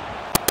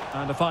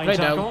 And a fine They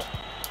tackle. don't.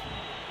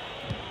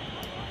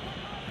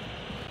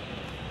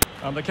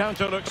 And the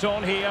counter looks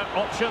on here.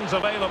 Options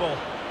available.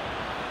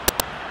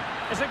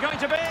 Is it going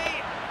to be?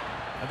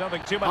 I don't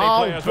think too many Oh,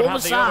 players would what have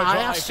was the that? I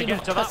overdrive asked to you to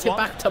get to pass that it one.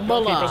 back to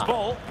Muller. Goalkeeper's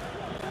ball.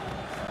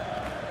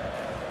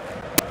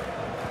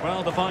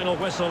 Well, the final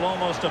whistle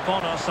almost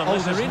upon us, and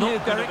this they're is in not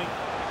here, going to Derek. be...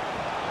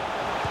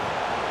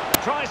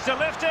 Tries to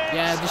lift it.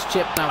 Yeah, just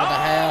chipped down with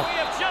the We hair.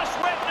 have just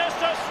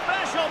witnessed a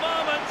special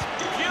moment.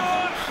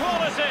 Pure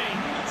quality.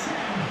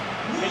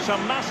 It's a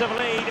massive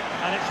lead,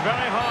 and it's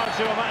very hard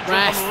to imagine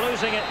them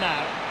losing it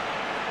now.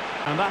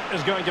 And that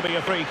is going to be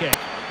a free kick.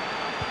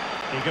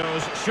 He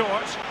goes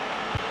short.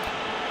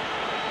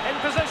 In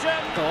position.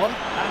 Go on.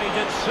 And he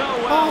did so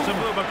well to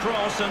move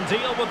across and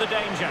deal with the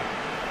danger.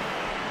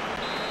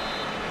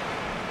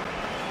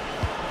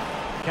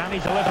 Can he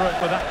deliver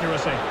it with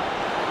accuracy?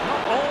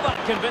 Not all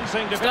that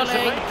convincing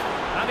defensively.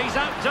 And he's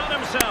outdone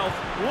himself.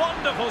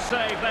 Wonderful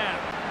save there.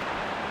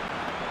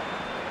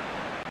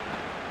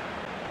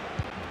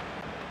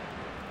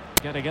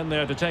 Getting in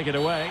there to take it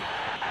away.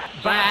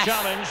 Bad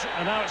challenge,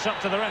 and now it's up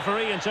to the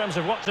referee in terms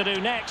of what to do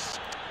next.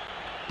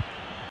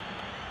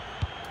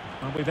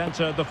 And we've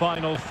entered the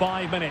final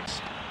 5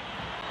 minutes.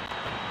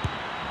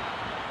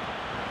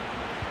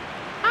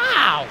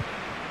 Ow!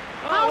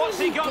 Oh, what's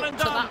he gone and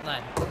to done? that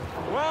then?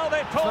 Well,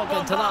 they pulled Not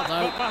one getting to back,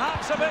 that, though. but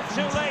perhaps a bit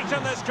too late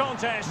in this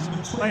contest.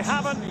 They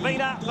haven't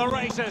been at the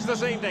races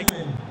this evening.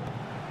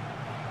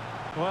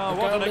 Well,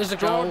 what an goal is a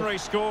extraordinary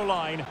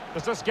scoreline.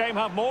 Does this game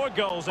have more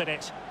goals in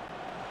it?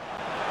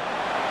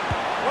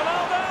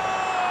 Ronaldo!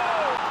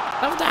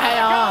 Have the A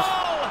hair. goal!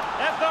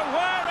 If there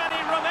were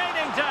any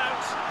remaining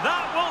doubts,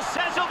 that will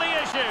settle the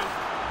issue.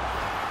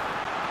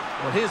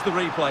 Well, here's the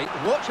replay.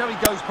 Watch how he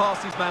goes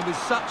past his man with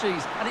such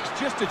ease, and it's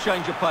just a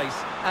change of pace.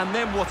 And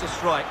then what a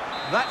strike.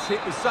 That's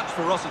hit with such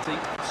ferocity.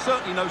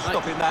 Certainly no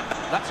stopping that.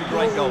 That's a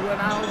great goal.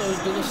 Ronaldo's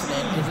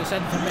glistening is a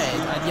centre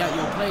mid, and yet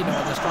you're playing him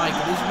as a striker.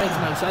 This makes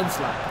no sense,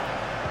 lad.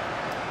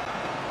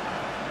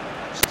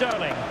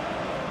 Sterling.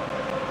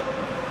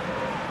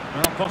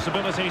 Well,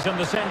 possibilities in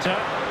the centre.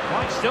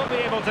 Might still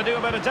be able to do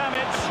a bit of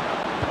damage.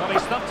 Well, he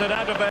stumped it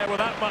out of there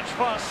without much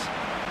fuss.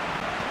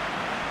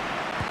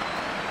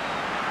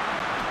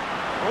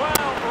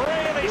 Well,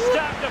 really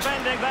stout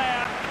defending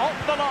there. Off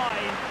the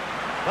line.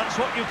 That's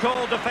what you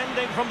call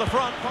defending from the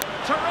front.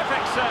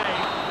 Terrific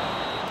save.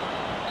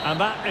 And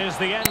that is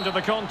the end of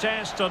the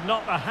contest, and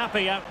not a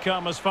happy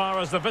outcome as far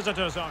as the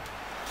visitors are.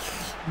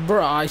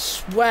 Bro, I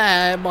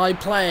swear my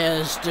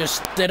players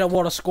just didn't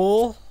want to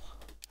score.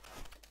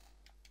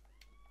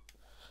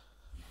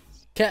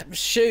 Kept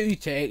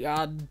shooting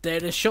and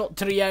did a shot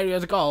to the area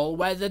of the goal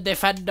where the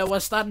defender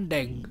was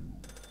standing.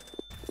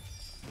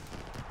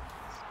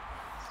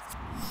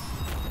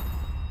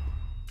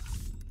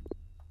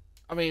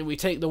 I mean, we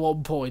take the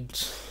 1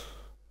 point,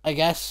 I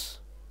guess.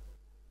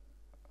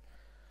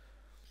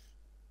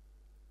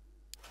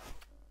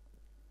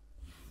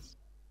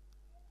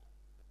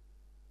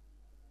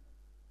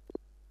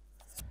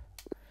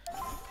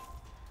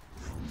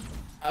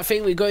 I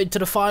think we go into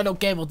the final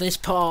game of this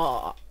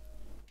part.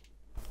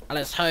 And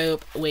let's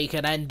hope we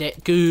can end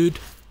it good.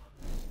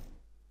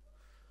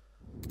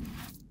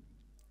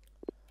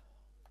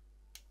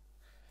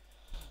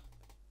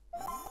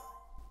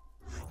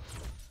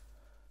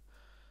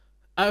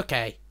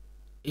 Okay.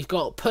 He's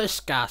got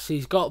Puskas,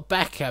 he's got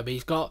Beckham,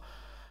 he's got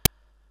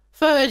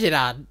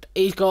Ferdinand,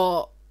 he's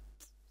got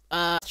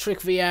Trick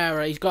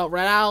Vieira, he's got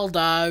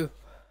Ronaldo.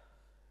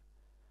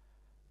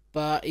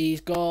 But he's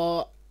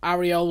got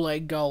Areola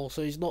in goal,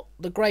 so he's not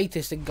the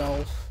greatest in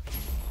goals.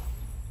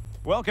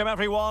 Welcome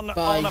everyone But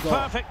on he a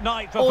got perfect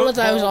night for all of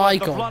football those with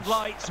the icons,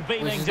 floodlights which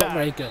beaming is not down.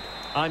 very good.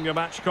 I'm your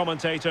match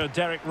commentator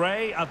Derek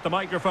Ray at the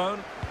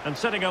microphone, and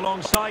sitting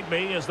alongside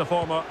me is the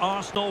former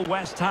Arsenal,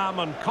 West Ham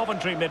and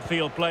Coventry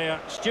midfield player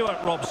Stuart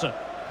Robson.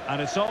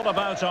 And it's all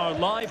about our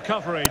live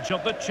coverage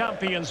of the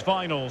Champions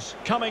Finals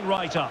coming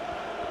right up.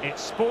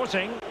 It's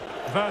Sporting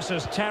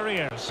versus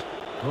Terriers.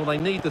 Well, they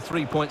need the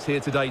 3 points here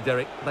today,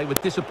 Derek. They were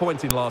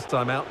disappointing last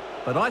time out,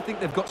 but I think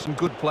they've got some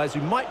good players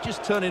who might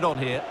just turn it on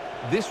here.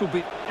 This will be...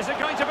 Is it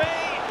going to be?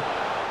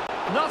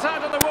 Not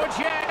out of the woods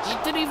yet. He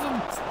didn't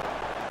even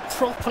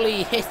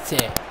properly hit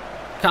it,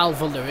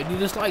 Calvert-Lewin. He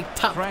just like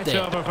tapped Threat it.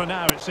 over for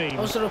now, it seems.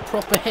 Was there a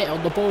proper hit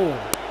on the ball?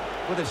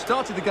 Well, they've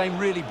started the game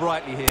really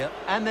brightly here,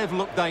 and they've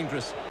looked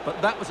dangerous.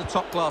 But that was a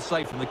top-class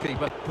save from the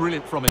keeper.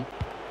 Brilliant from him.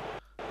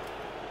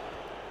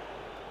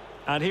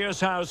 And here's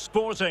how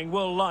Sporting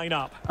will line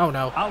up. Oh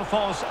no.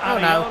 Alphonse Oh,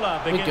 no.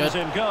 Areola We're begins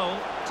good. in goal.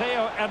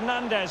 Theo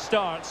Hernandez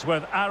starts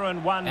with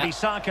Aaron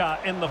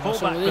Wan-Bissaka in the That's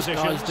fullback what this guy's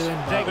positions. doing,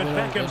 but David we're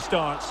all Beckham good.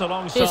 starts Cheers,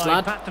 alongside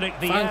lad. Patrick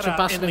Thanks for Vieira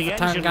passing in the it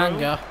for engine room.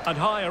 Tanganga. And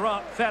higher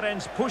up,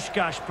 Ferenc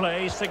Puskás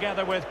plays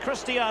together with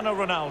Cristiano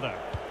Ronaldo.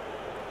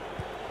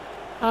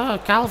 Oh,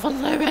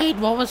 Calvert-Lewin,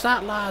 what was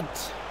that,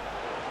 lads?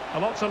 A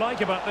lot to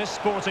like about this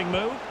Sporting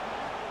move.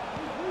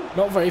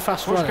 Not very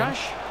fast running.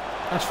 Puskás.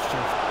 That's for sure.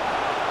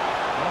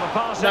 Well, the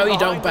pass No, in you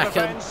don't, behind the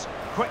Beckham. defence.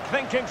 Quick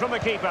thinking from the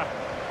keeper.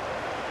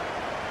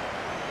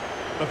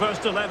 The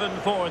first 11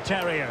 for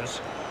Terriers.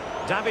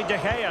 David De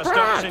Gea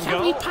starts in can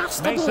goal. we pass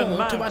the Mason ball to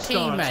Mount our starts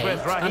teammates with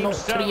and Raheem not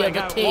three Sterling other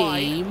out wide.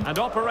 team? And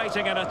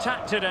operating an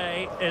attack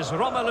today is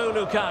Romelu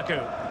Lukaku.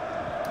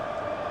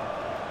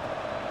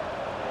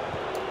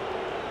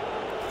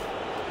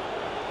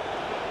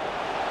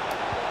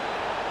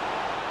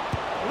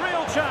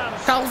 Real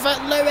chance. A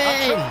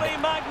Calvert-Lewin! truly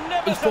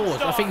magnificent He's paused. I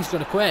start. think he's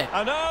going to quit.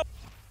 I know.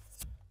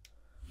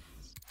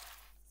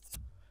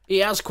 He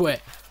has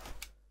quit.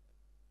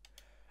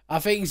 I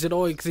think he's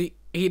annoyed because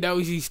he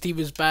knows his team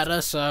is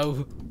better,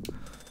 so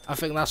I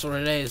think that's what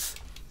it is.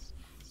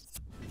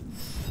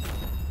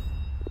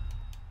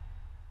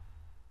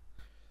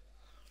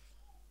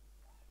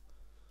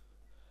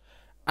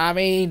 I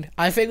mean,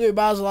 I think we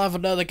might as well have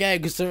another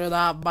game considering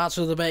that match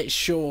was a bit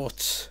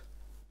short.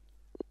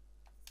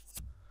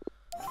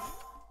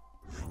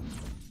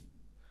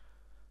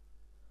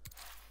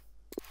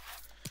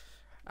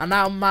 And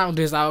now Mount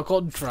is our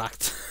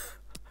contract.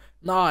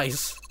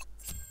 Nice.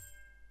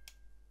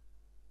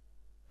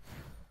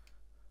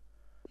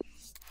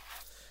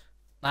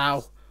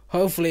 Now,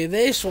 hopefully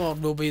this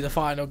one will be the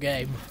final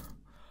game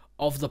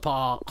of the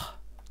part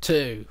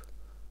 2.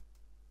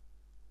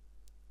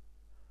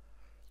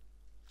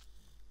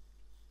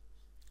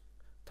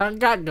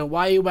 Tanganga,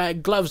 why are you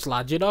wearing gloves,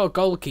 lad? You're not a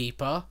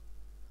goalkeeper.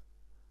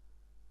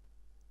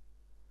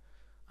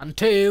 And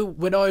 2,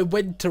 we're not in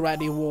winter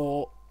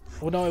anymore.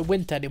 We're not in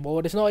winter anymore,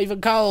 and it's not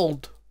even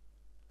cold.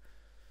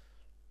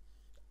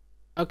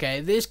 Okay,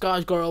 this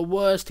guy's got a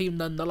worse team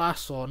than the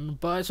last one,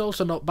 but it's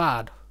also not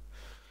bad.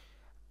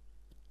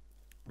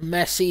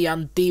 Messi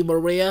and Di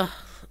Maria,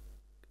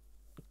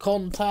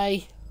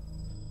 Conte,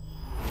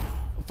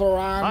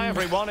 Varane. Hi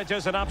everyone, it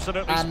is an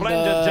absolutely and,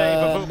 splendid day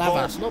for football,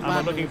 Navas. Not and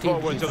bad we're looking little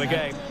team, forward to the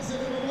game.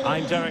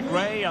 I'm Derek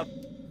Ray.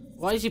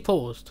 Why is he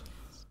paused?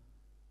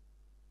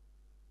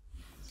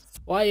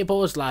 Why are you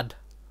paused, lad?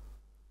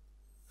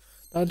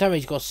 Don't tell me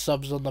he's got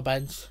subs on the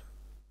bench.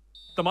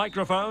 The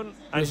microphone,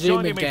 and Resuming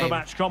joining me game. for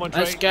match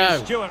commentary Let's go.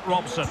 is Stuart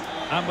Robson.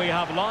 And we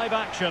have live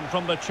action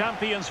from the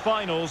Champions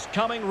Finals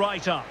coming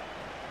right up.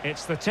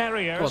 It's the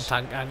Terriers, Go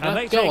on, Tanganga. and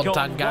they Go take on,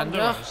 on Tanganga.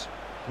 Wanderers.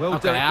 Well,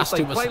 Okay, Derek, if asked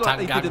they him was play the like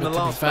they did in the Tanganga, to be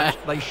last fair. match,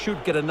 they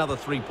should get another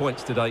 3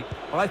 points today.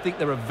 I think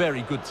they're a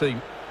very good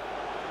team.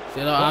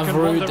 You know, What I've can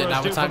ruined it Wanderers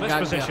now do with from this Tanganga.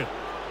 position?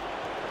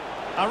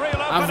 A real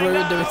I've opening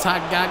ruined it now. with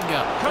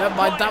Tanganga. Couldn't Never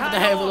mind, quite David De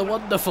hang Gea with a on.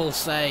 wonderful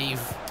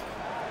save.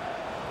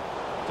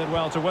 Did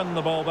well to win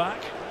the ball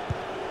back.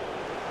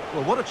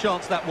 Well, what a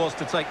chance that was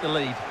to take the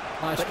lead.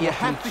 Nice But you block,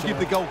 have to Luke give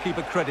the Shaw.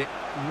 goalkeeper credit.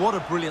 What a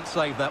brilliant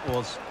save that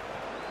was.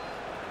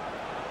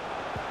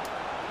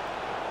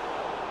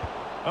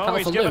 Oh,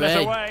 he's given us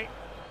Calvert-Lewin. away.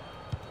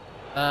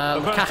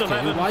 The first Lukaku,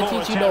 11 why for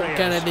did you not get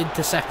Terriers. an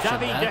interception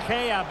David De there?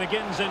 Gea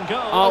begins in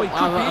goal. Oh, he could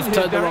be in I've here,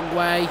 turned the Derek. wrong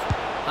way.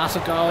 That's a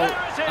goal. There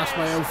it That's is,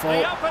 my own the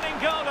fault. opening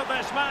goal of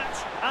this match,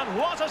 and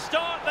what a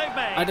start they've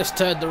made. I just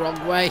turned the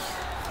wrong way.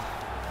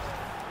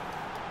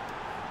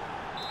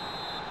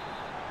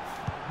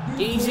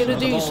 Easy to The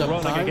do ball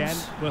rolling again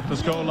sometimes.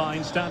 with the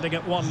scoreline standing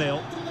at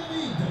 1-0.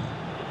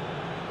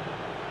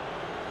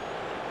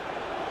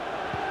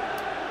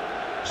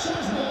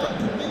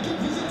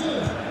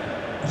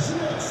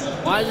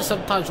 Why is it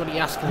sometimes when he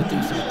asks him to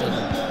do something, he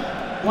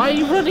doesn't? Why are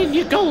you running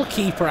your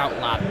goalkeeper out,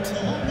 lad? The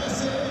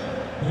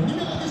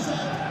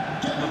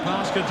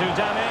pass could do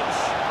damage.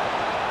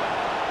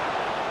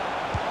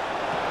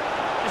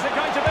 Is it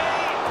going to be?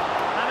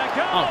 And a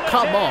goal Oh,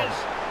 come it on. is.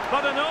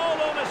 But in all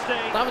honesty,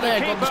 That the there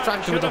got keeper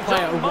distracted with should the have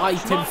player done right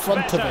much, in much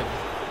front of better. him.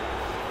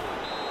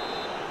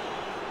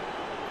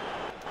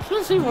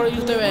 Let's see what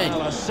he's doing.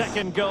 Well, a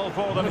second goal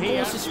for them Of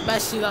here. course, it's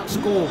Messi that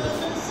scores.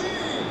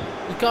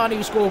 He can't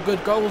even score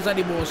good goals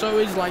anymore, so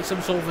it's like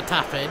some sort of a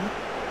tap-in.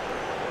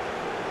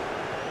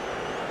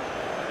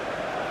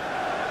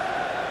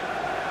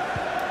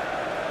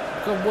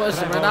 Got worse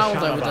than Trevor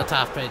Ronaldo with the Chalobah.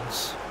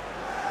 tap-ins.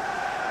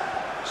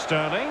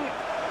 Sterling.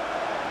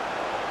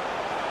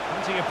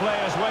 Plenty of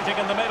players waiting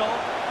in the middle.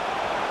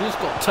 He's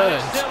got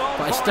turned still on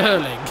by for it.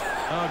 Sterling.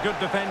 Oh, good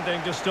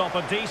defending to stop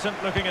a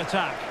decent-looking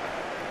attack.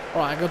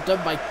 Right, I got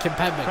done by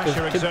Kimpembe because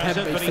Pressure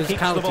exerted, but Kimpembe's he keeps the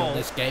physicality ball. in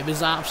this game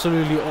is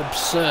absolutely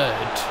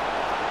absurd.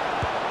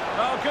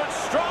 Oh, good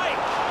strike.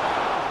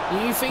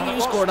 You think Well, you it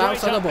was scored straight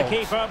outside the at the box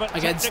keeper, but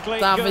against technically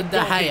David good De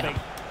Gea?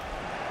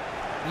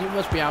 goalkeeping. You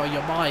must be out of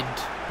your mind.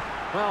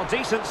 Well,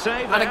 decent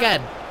save And there.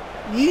 again,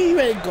 you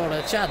ain't got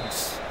a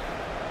chance.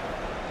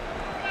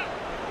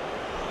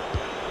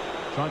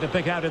 Trying to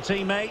pick out a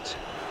teammate.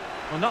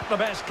 Well, not the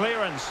best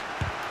clearance.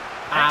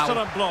 Ow.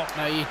 Excellent block.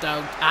 No, you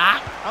don't.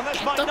 Ah! And this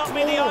Get might the not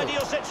be the ball.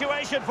 ideal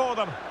situation for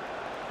them.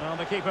 Well,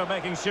 the keeper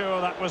making sure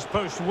that was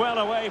pushed well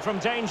away from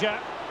danger.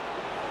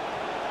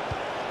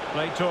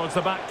 Played towards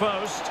the back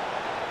post.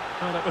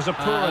 Well, it was a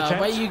poor attempt.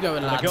 Where you going,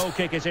 And lads? a goal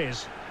kick it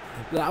is.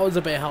 That was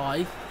a bit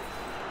high.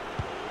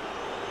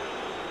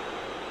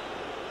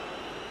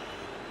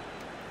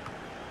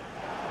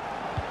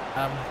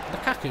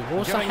 Lukaku,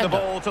 what's that Giving the header?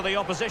 ball to the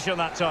opposition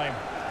that time.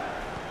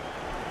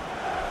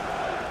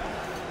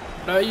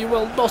 No, you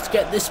will not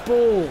get this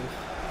ball.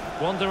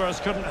 Wanderers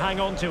couldn't hang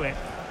on to it.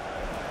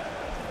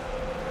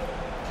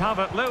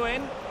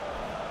 Calvert-Lewin.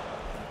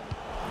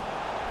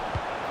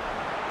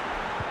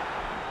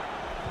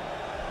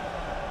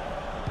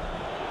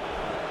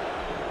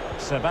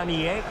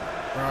 Savanier.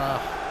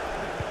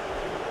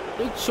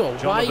 Luke Shaw, why are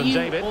Jonathan you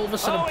David. all of a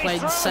sudden Oh, he's playing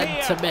thrown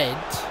centre mid?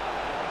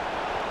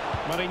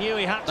 But he knew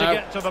he had to No.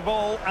 get to the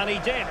ball, and he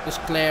did.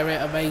 Just clear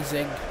it,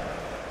 amazing.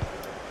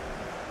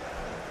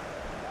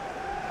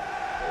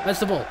 Where's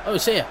the ball? Oh,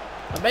 it's here.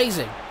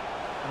 Amazing.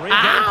 Regained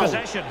Ow!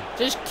 possession.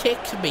 Just kick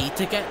me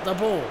to get the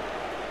ball.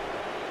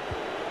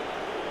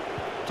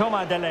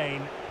 Thomas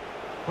Delaney.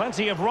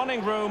 Plenty of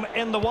running room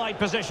in the wide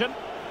position.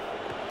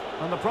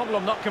 And the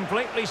problem not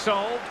completely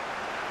solved.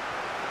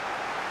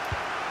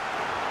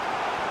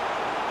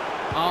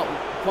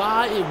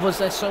 Why was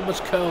there so much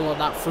curl on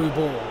that through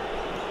ball?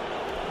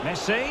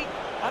 Messi.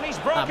 And he's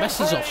broken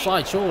Messi's free.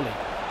 offside, surely.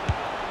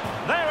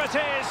 There it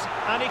is.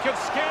 And he could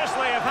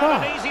scarcely have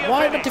had an easier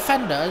Why are the finish.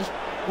 defenders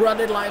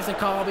running like if they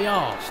can't be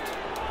arsed?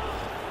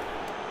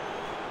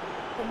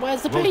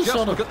 Where's the Well, pace just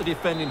on look him? at the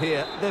defending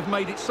here. They've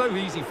made it so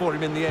easy for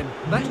him in the end.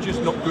 That's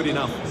just not good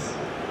enough. Well,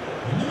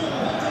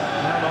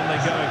 on they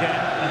go again.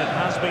 And it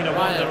has been a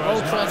Right,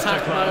 Wanderers ultra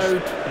attack masterclass.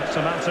 mode. It's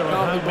a matter of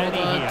Can't how be many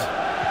bothered. here.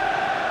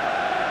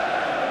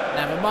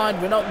 Never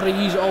mind, we're not going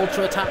to use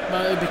ultra attack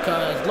mode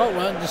because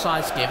Lotwern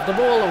decides to give the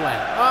ball away.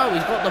 Oh,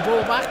 he's got the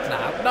ball back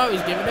now. No,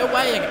 he's giving it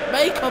away again.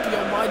 Make up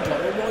your mind,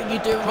 Lotwern. What are you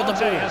doing with the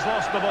Conte ball? has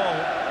lost the ball.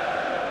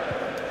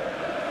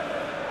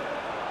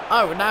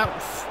 Oh, now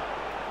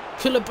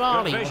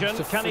Koulibaly Good wants vision.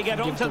 to Can he get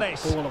freaking onto give the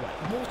this? ball away.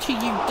 What are you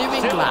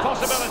doing, Still lads?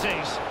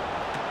 possibilities.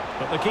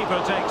 But the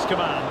keeper takes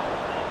command.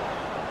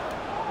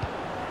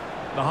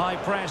 The high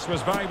press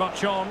was very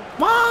much on.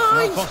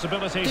 Why? No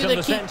possibilities Do in they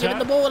the keep centre. giving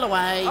the ball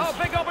away? Oh,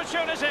 big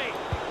opportunity.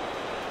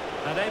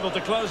 And able to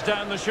close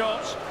down the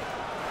shot.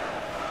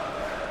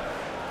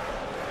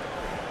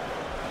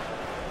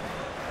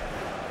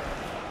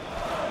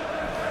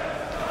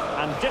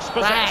 And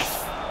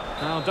dispossessed.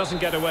 Ref. Now doesn't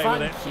get away Thank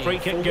with it. you Free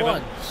kick for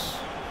given. once.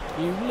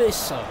 You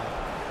listen.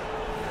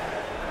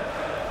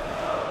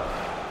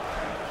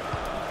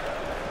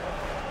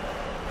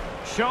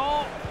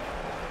 Shaw.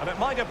 And it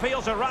might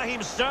appeal to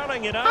Raheem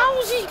Sterling, you know.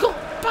 How's he got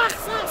back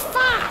that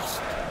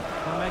fast?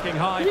 We're making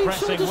high Luke Shaw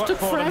pressing just work took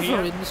for them forever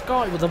here. in the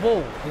sky with the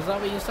ball. Is that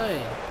what you're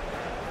saying?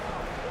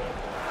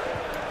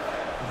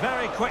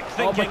 Very quick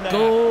Oh thinking my there.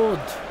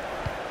 god.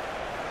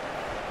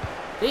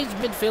 These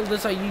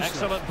midfielders are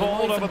useless. Excellent They're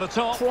ball not over even the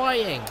top.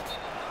 trying.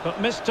 But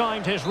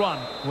mistimed his run.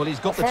 Well, he's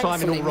got the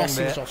timing all Thankfully, wrong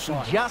Messi's there.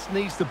 offside. He just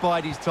needs to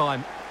bide his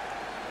time.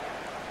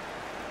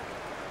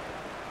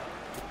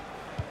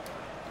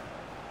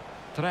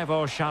 Trevor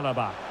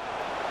Chalobah.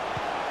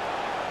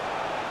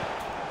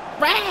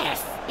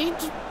 Ref! He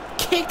just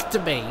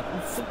kicked me.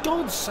 For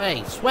God's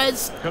sake.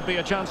 Where's Could be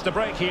a chance to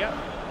break here.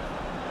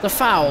 the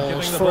fouls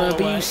Giving the for ball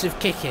away. abusive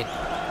kicking?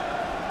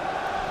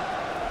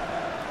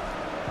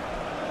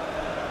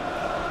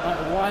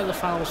 Why are the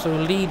fouls so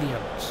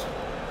lenient?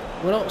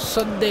 We're not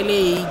Sunday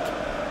League.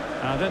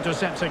 And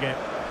intercepting it.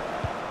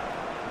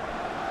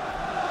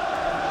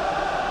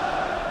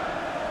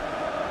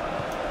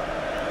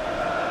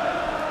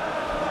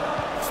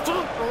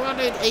 Stop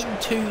running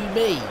into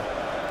me.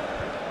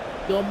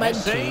 You're meant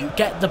Messi. to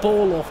get the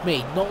ball off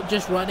me, not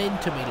just run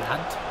into me, lad.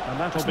 And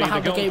that'll That's be not how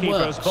the the game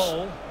goalkeeper's works.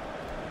 ball.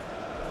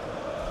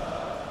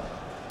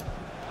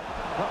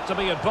 Not to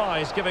be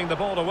advised giving the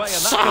ball away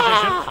in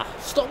that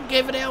position. Stop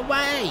giving it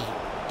away.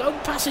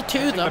 Don't pass it to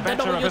Getting them. the They're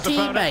not better your of his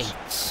opponents.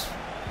 teammates.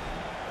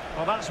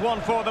 Well, that's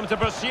one for them to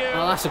pursue.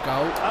 Oh, that's a goal.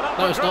 up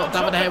No, the it's not.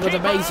 cross of David De the Gea with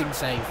keeper. amazing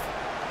save.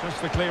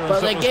 Just the clearance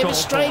But that they was give it called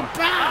straight for.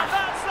 back. And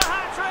that's the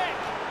hat-trick.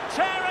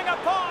 Tearing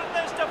apart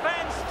this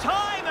defence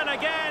time and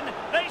again.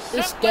 They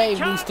This simply game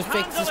can't needs to fix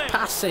handle his it.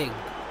 passing.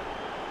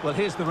 Well,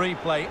 here's the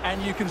replay,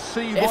 and you can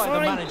see If why the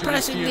I'm manager is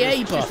pressing the furious.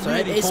 A It's just button,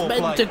 really it's poor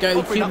meant play. to go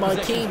Offering to up my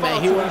possession teammate far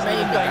who too I'm easily in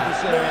aiming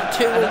dangerous at, area. not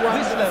to a And at random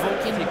this level,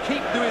 fucking if you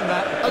keep doing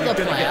that, other you're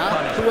going to player get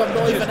punished. who I'm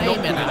not It's even just not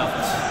aiming good enough.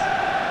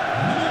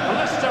 at.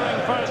 Blistering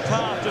first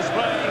half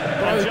display.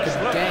 And just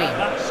Broken look game. at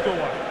that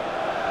score.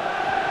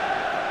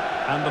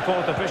 And the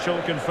fourth official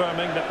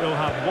confirming that we'll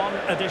have one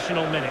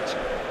additional minute.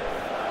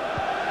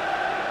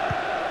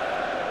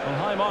 Well,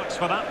 high marks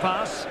for that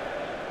pass.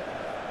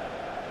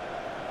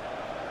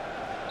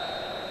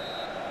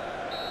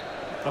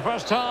 The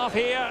first half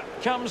here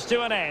comes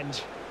to an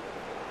end.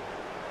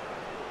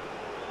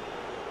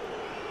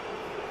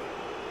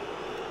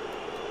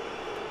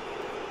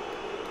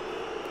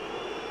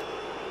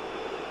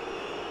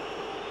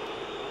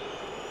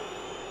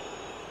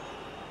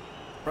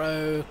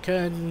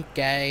 Broken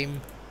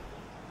game.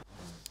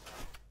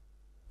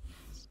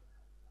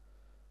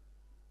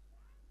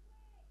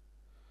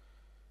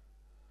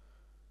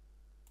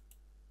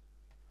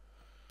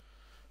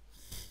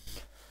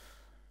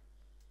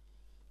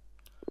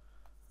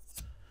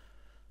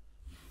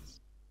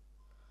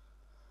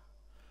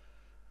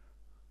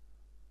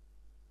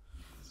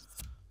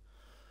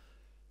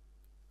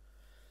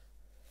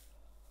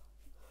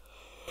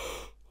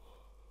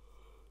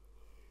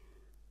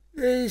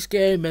 This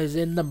game is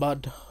in the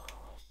mud.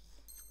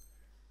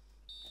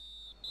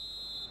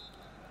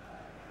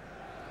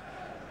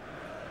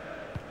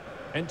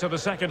 Into the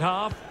second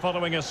half,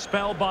 following a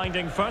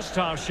spellbinding first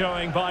half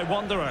showing by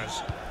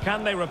Wanderers.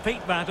 Can they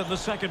repeat that in the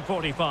second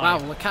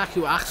 45? Wow,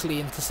 Lukaku actually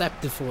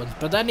intercepted for once,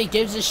 but then he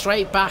gives it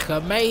straight back.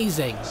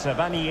 Amazing.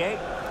 Savanier.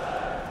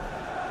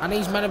 And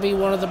he's meant to be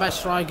one of the best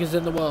strikers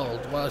in the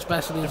world. Well,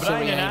 especially in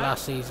Serie A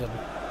last season.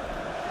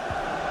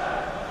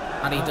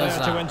 And he does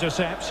that. To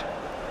intercept.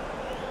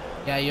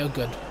 Yeah, you're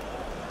good.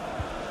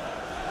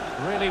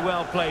 Really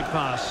well played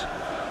pass.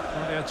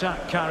 Well, the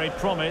attack carried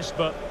promise,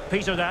 but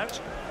petered out.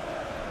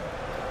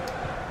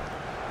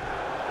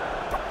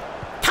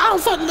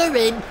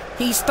 Calvert-Lewin,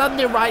 he's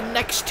standing right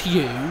next to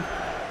you,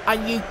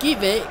 and you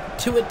give it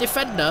to a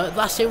defender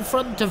that's in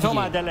front of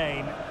Thomas you.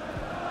 Delaney.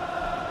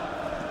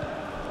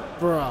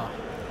 Bruh.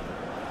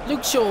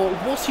 Luke Shaw,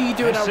 what are you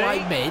doing at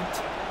right mid?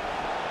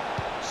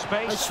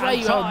 Space I swear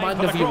you don't mind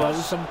of your own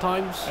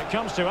sometimes. It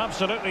comes to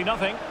absolutely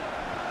nothing.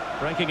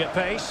 Breaking at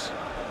pace.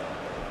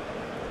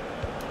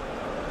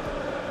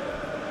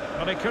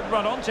 Well, he could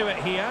run onto it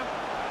here.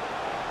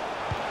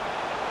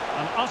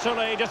 An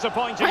utterly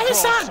disappointing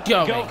Where's cross. that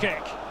going? Goal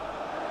kick.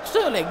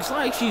 Sterling, it's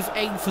like you've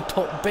aimed for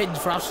top bins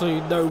for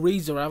absolutely no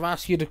reason. I've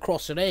asked you to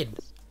cross it in.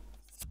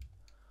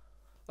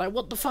 Like,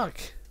 what the fuck?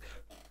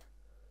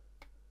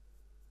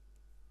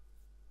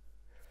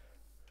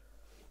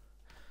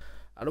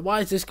 And why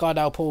is this guy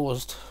now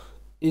paused?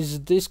 Is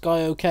this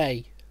guy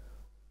okay?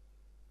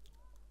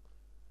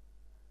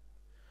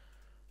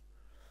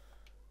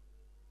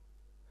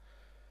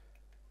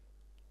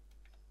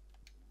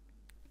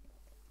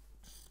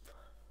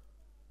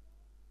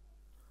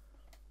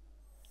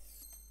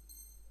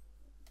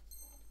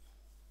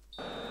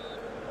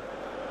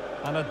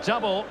 And a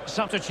double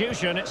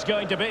substitution it's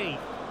going to be.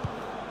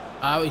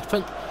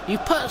 You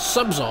put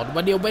subs on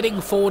when you're winning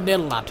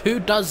 4-0, lad. Who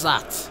does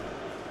that?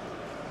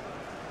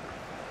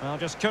 Well,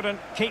 just couldn't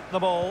keep the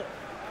ball.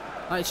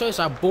 Like, it shows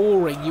how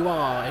boring you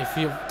are if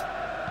you're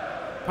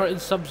putting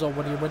subs on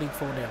when you're winning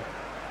 4-0.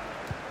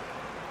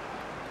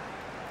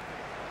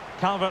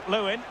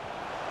 Calvert-Lewin.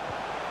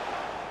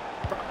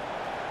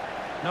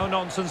 No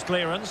nonsense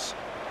clearance.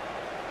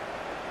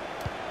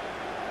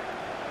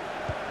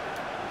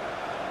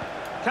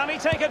 Can he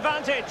take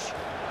advantage?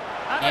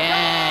 And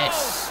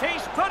yes!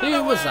 He's put it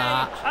Who was away.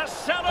 that?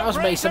 That was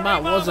Mason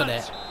Mount, wasn't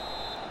it?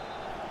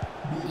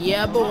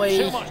 Yeah, boy.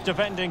 Not too much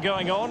defending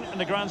going on in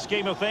the grand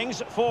scheme of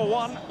things.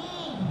 4-1.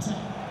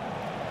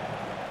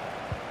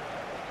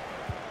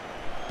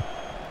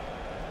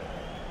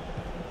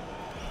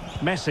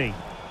 Messi.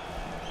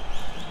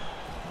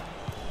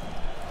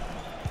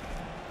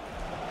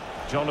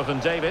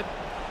 Jonathan David.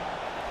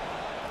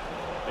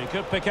 He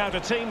could pick out a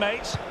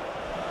teammate.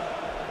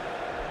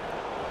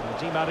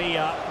 Di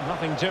Maria,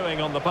 nothing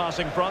doing on the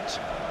passing front.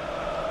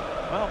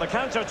 Well, the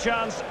counter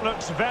chance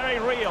looks very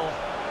real.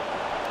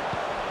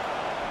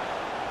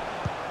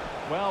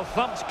 Well,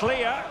 thumped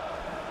clear.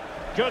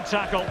 Good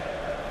tackle.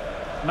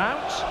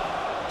 Mount.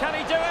 Can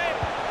he do it?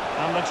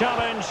 And the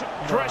challenge,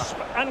 crisp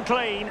and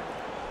clean.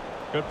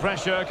 Good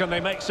pressure. Can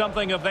they make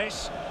something of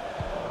this?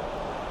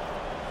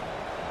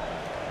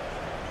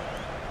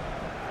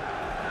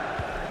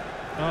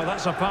 Oh,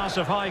 that's a pass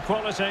of high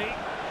quality.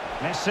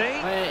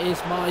 Messi. Where is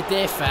my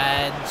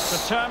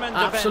defence? Determined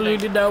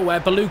absolutely defending. nowhere.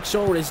 But Luke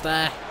Shaw is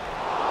there.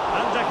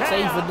 And De Gea,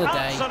 saving the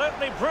day.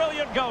 absolutely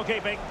brilliant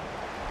goalkeeping.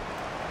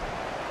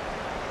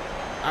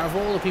 Out of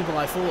all the people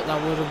I thought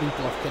that would be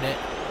blocking it.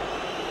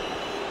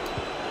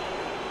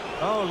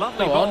 Oh,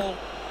 lovely Go ball. on.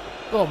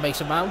 Go on,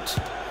 Mason Mount.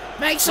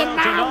 Mason Well,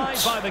 Mount!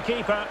 denied by the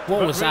keeper.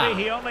 What was really that?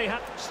 He only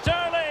had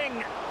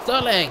Sterling.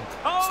 Sterling!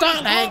 Oh,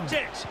 Sterling! he's blocked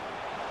it.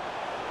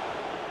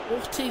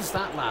 What is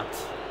that, lad?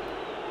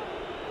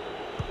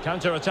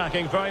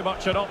 Counter-attacking, very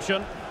much an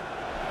option.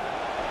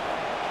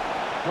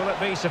 Will it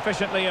be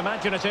sufficiently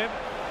imaginative?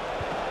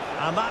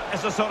 And that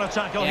is the sort of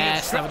tackle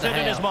Yes, he that was a scripted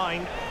in his hail.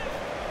 mind.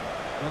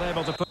 Not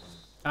able to put...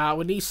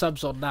 We need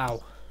subs on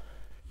now.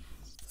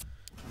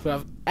 If we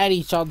have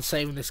any chance of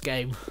saving this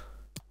game.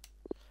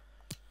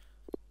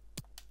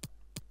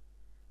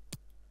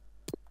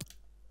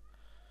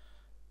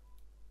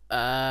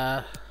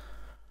 Gotta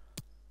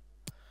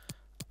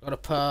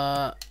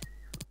put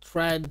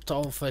Trent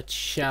on for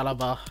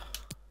Chalobah.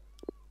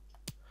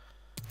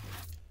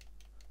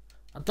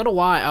 I don't know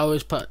why I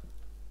always put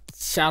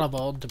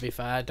Shalabon, to be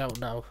fair, I don't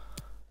know.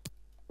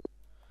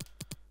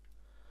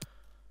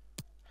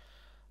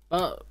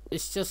 But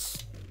it's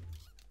just...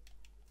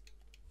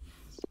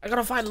 I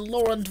gotta find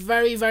Laurent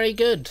very, very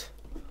good.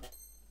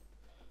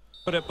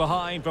 Put it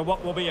behind for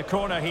what will be a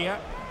corner here.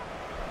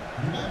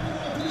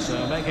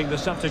 So making the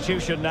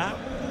substitution now.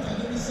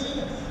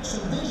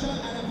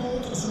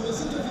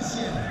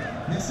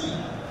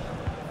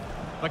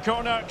 The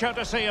corner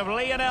courtesy of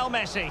Lionel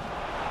Messi.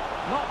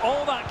 Not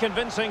all that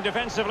convincing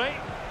defensively.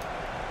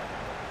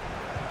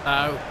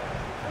 No.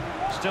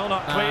 Still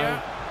not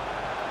clear.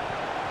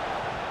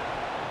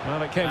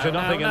 Well, it came to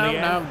nothing in the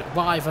end. No,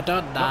 why have I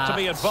done that? Not to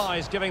be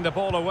advised giving the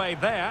ball away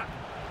there.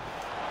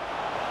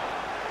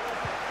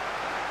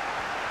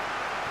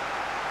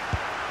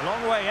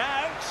 Long way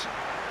out.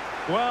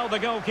 Well, the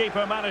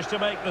goalkeeper managed to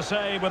make the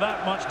save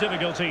without much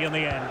difficulty in the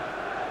end.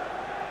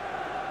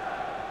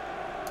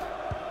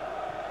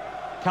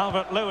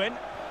 Calvert-Lewin.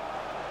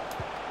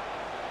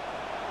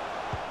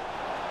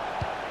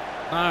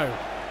 No.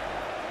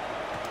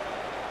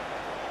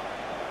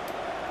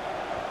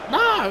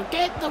 No,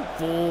 get the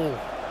ball.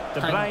 De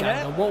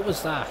Bruyne. What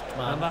was that,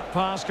 man? And that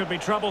pass could be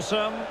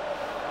troublesome.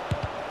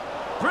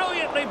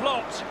 Brilliantly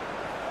blocked.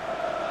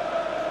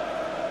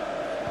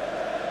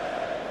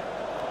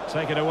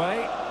 Take it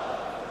away.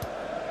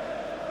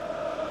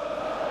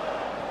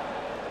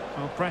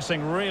 Oh,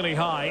 pressing really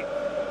high.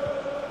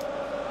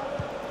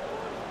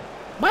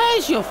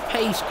 Where's your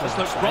pace, This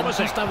looks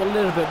promising. Just have a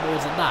little bit more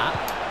than that.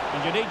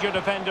 And you need your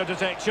defender to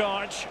take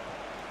charge.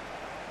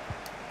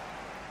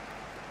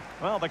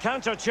 Well, the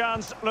counter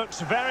chance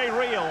looks very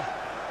real.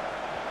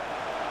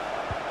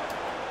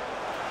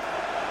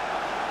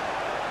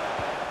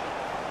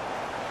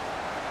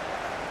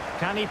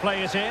 Can he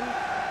play it in?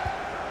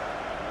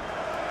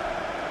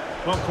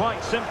 Well,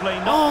 quite simply,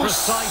 not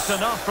precise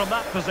enough from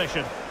that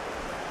position.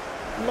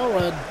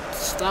 Laurent,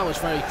 that was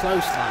very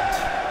close,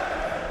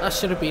 lad. That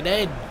should have been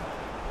in.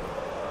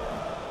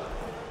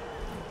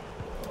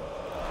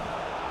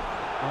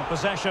 Well,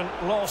 possession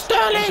lost.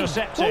 Sterling!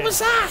 Intercepted. What was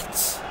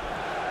that?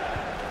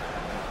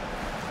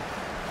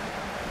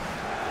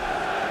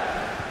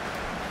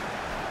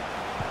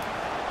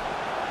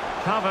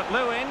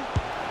 Calvert-Lewin.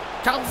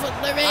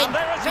 Calvert-Lewin! And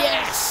there it is!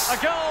 Yes!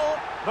 A goal!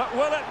 But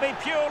will it be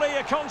purely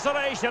a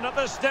consolation at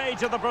this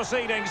stage of the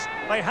proceedings?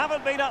 They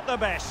haven't been at their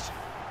best.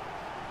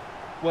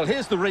 Well,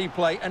 here's the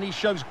replay, and he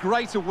shows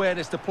great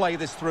awareness to play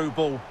this through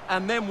ball.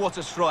 And then what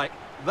a strike.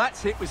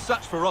 That's hit with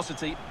such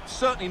ferocity.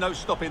 Certainly no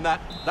stopping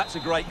that. That's a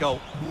great goal.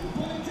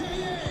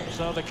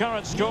 So the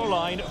current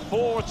scoreline,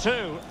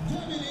 4-2.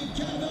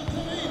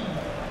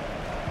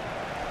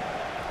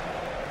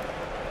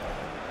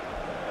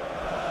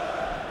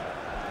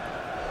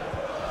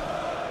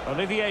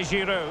 Olivier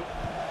Giroud.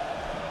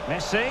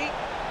 Messi.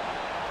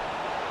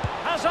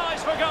 Has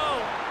eyes for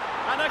goal.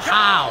 And a goal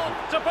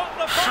How? to put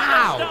the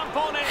How? final stamp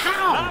on it.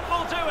 How? That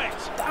will do it.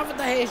 David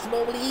De Gea is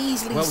normally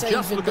easily Well, saving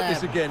just look them. at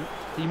this again.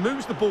 He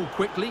moves the ball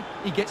quickly,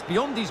 he gets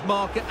beyond his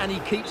marker, and he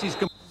keeps his...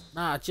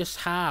 Nah, just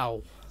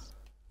how?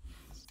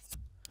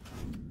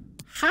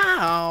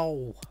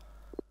 How?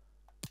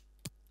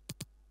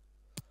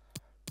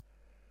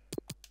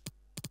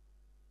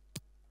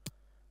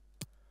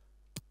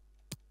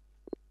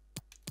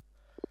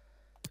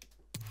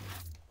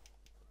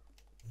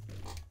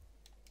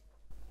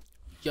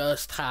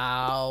 Just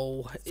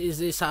how is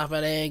this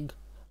happening?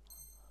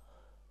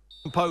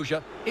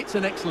 Composure. It's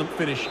an excellent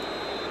finish.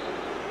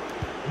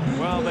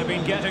 Well, they've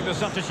been getting the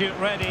substitute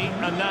ready,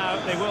 and now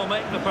they will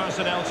make the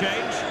personnel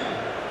change.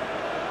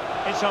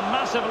 It's a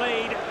massive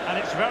lead, and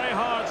it's very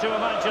hard to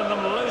imagine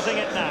them losing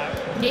it now.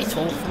 Get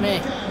off me.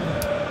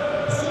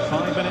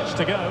 5 minutes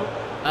to go.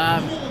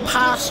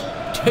 Pass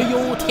to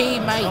your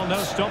teammate. Oh,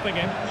 no stopping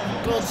him.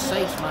 God's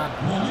sakes, man.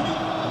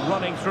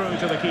 Running through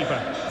to the keeper.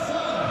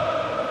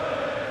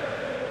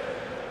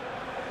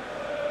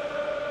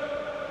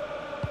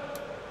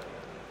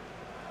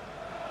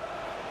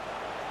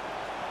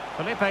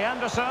 Felipe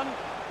Anderson.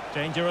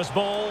 Dangerous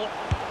ball.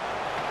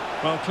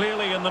 Well,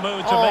 clearly in the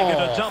mood to make it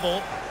a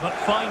double, but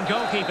fine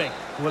goalkeeping.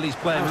 Well, he's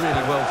playing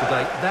really well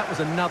today. That was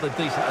another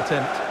decent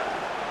attempt.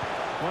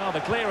 Well,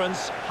 the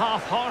clearance,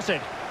 half-hearted.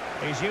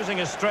 He's using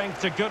his strength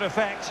to good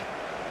effect.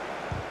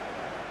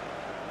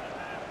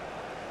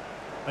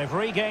 They've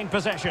regained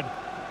possession.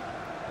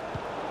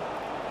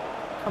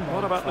 Come on,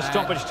 What about the Flash.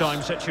 stoppage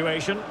time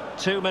situation?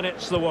 2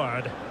 minutes the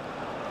word.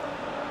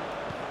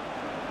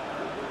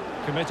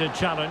 Committed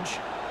challenge.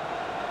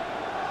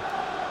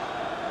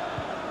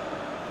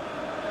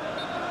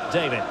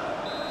 David.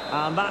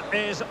 And that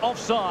is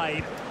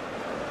offside.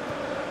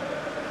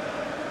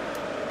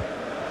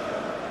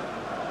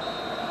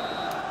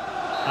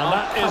 And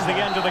that is the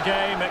end of the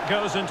game. It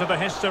goes into the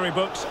history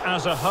books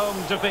as a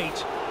home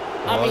defeat.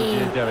 I mean,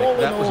 dear Derek, all in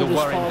that was all, a this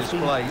worrying part's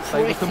been display.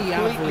 They were pretty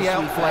completely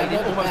average, outplayed in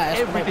not the almost best,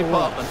 every but not the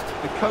department.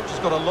 worst. The coach has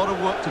got a lot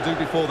of work to do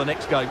before the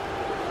next game.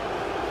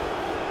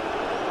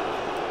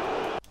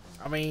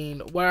 I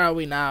mean, where are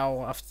we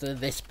now after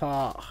this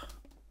part?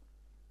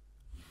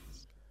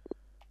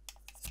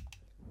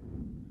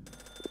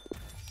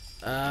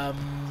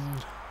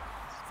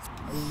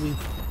 we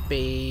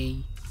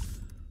be?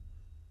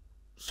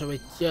 So we're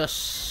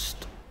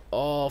just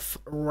off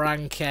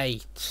rank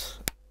 8.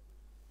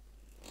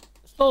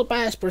 It's not the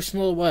best, but it's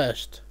not the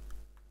worst.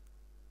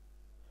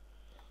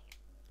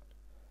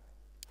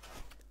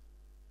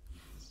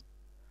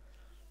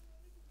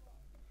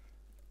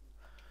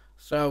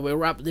 So we'll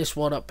wrap this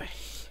one up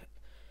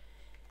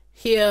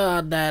here,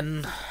 and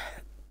then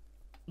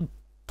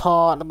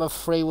part number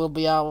 3 will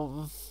be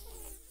out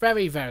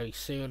very, very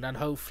soon, and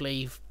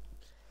hopefully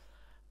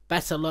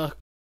better luck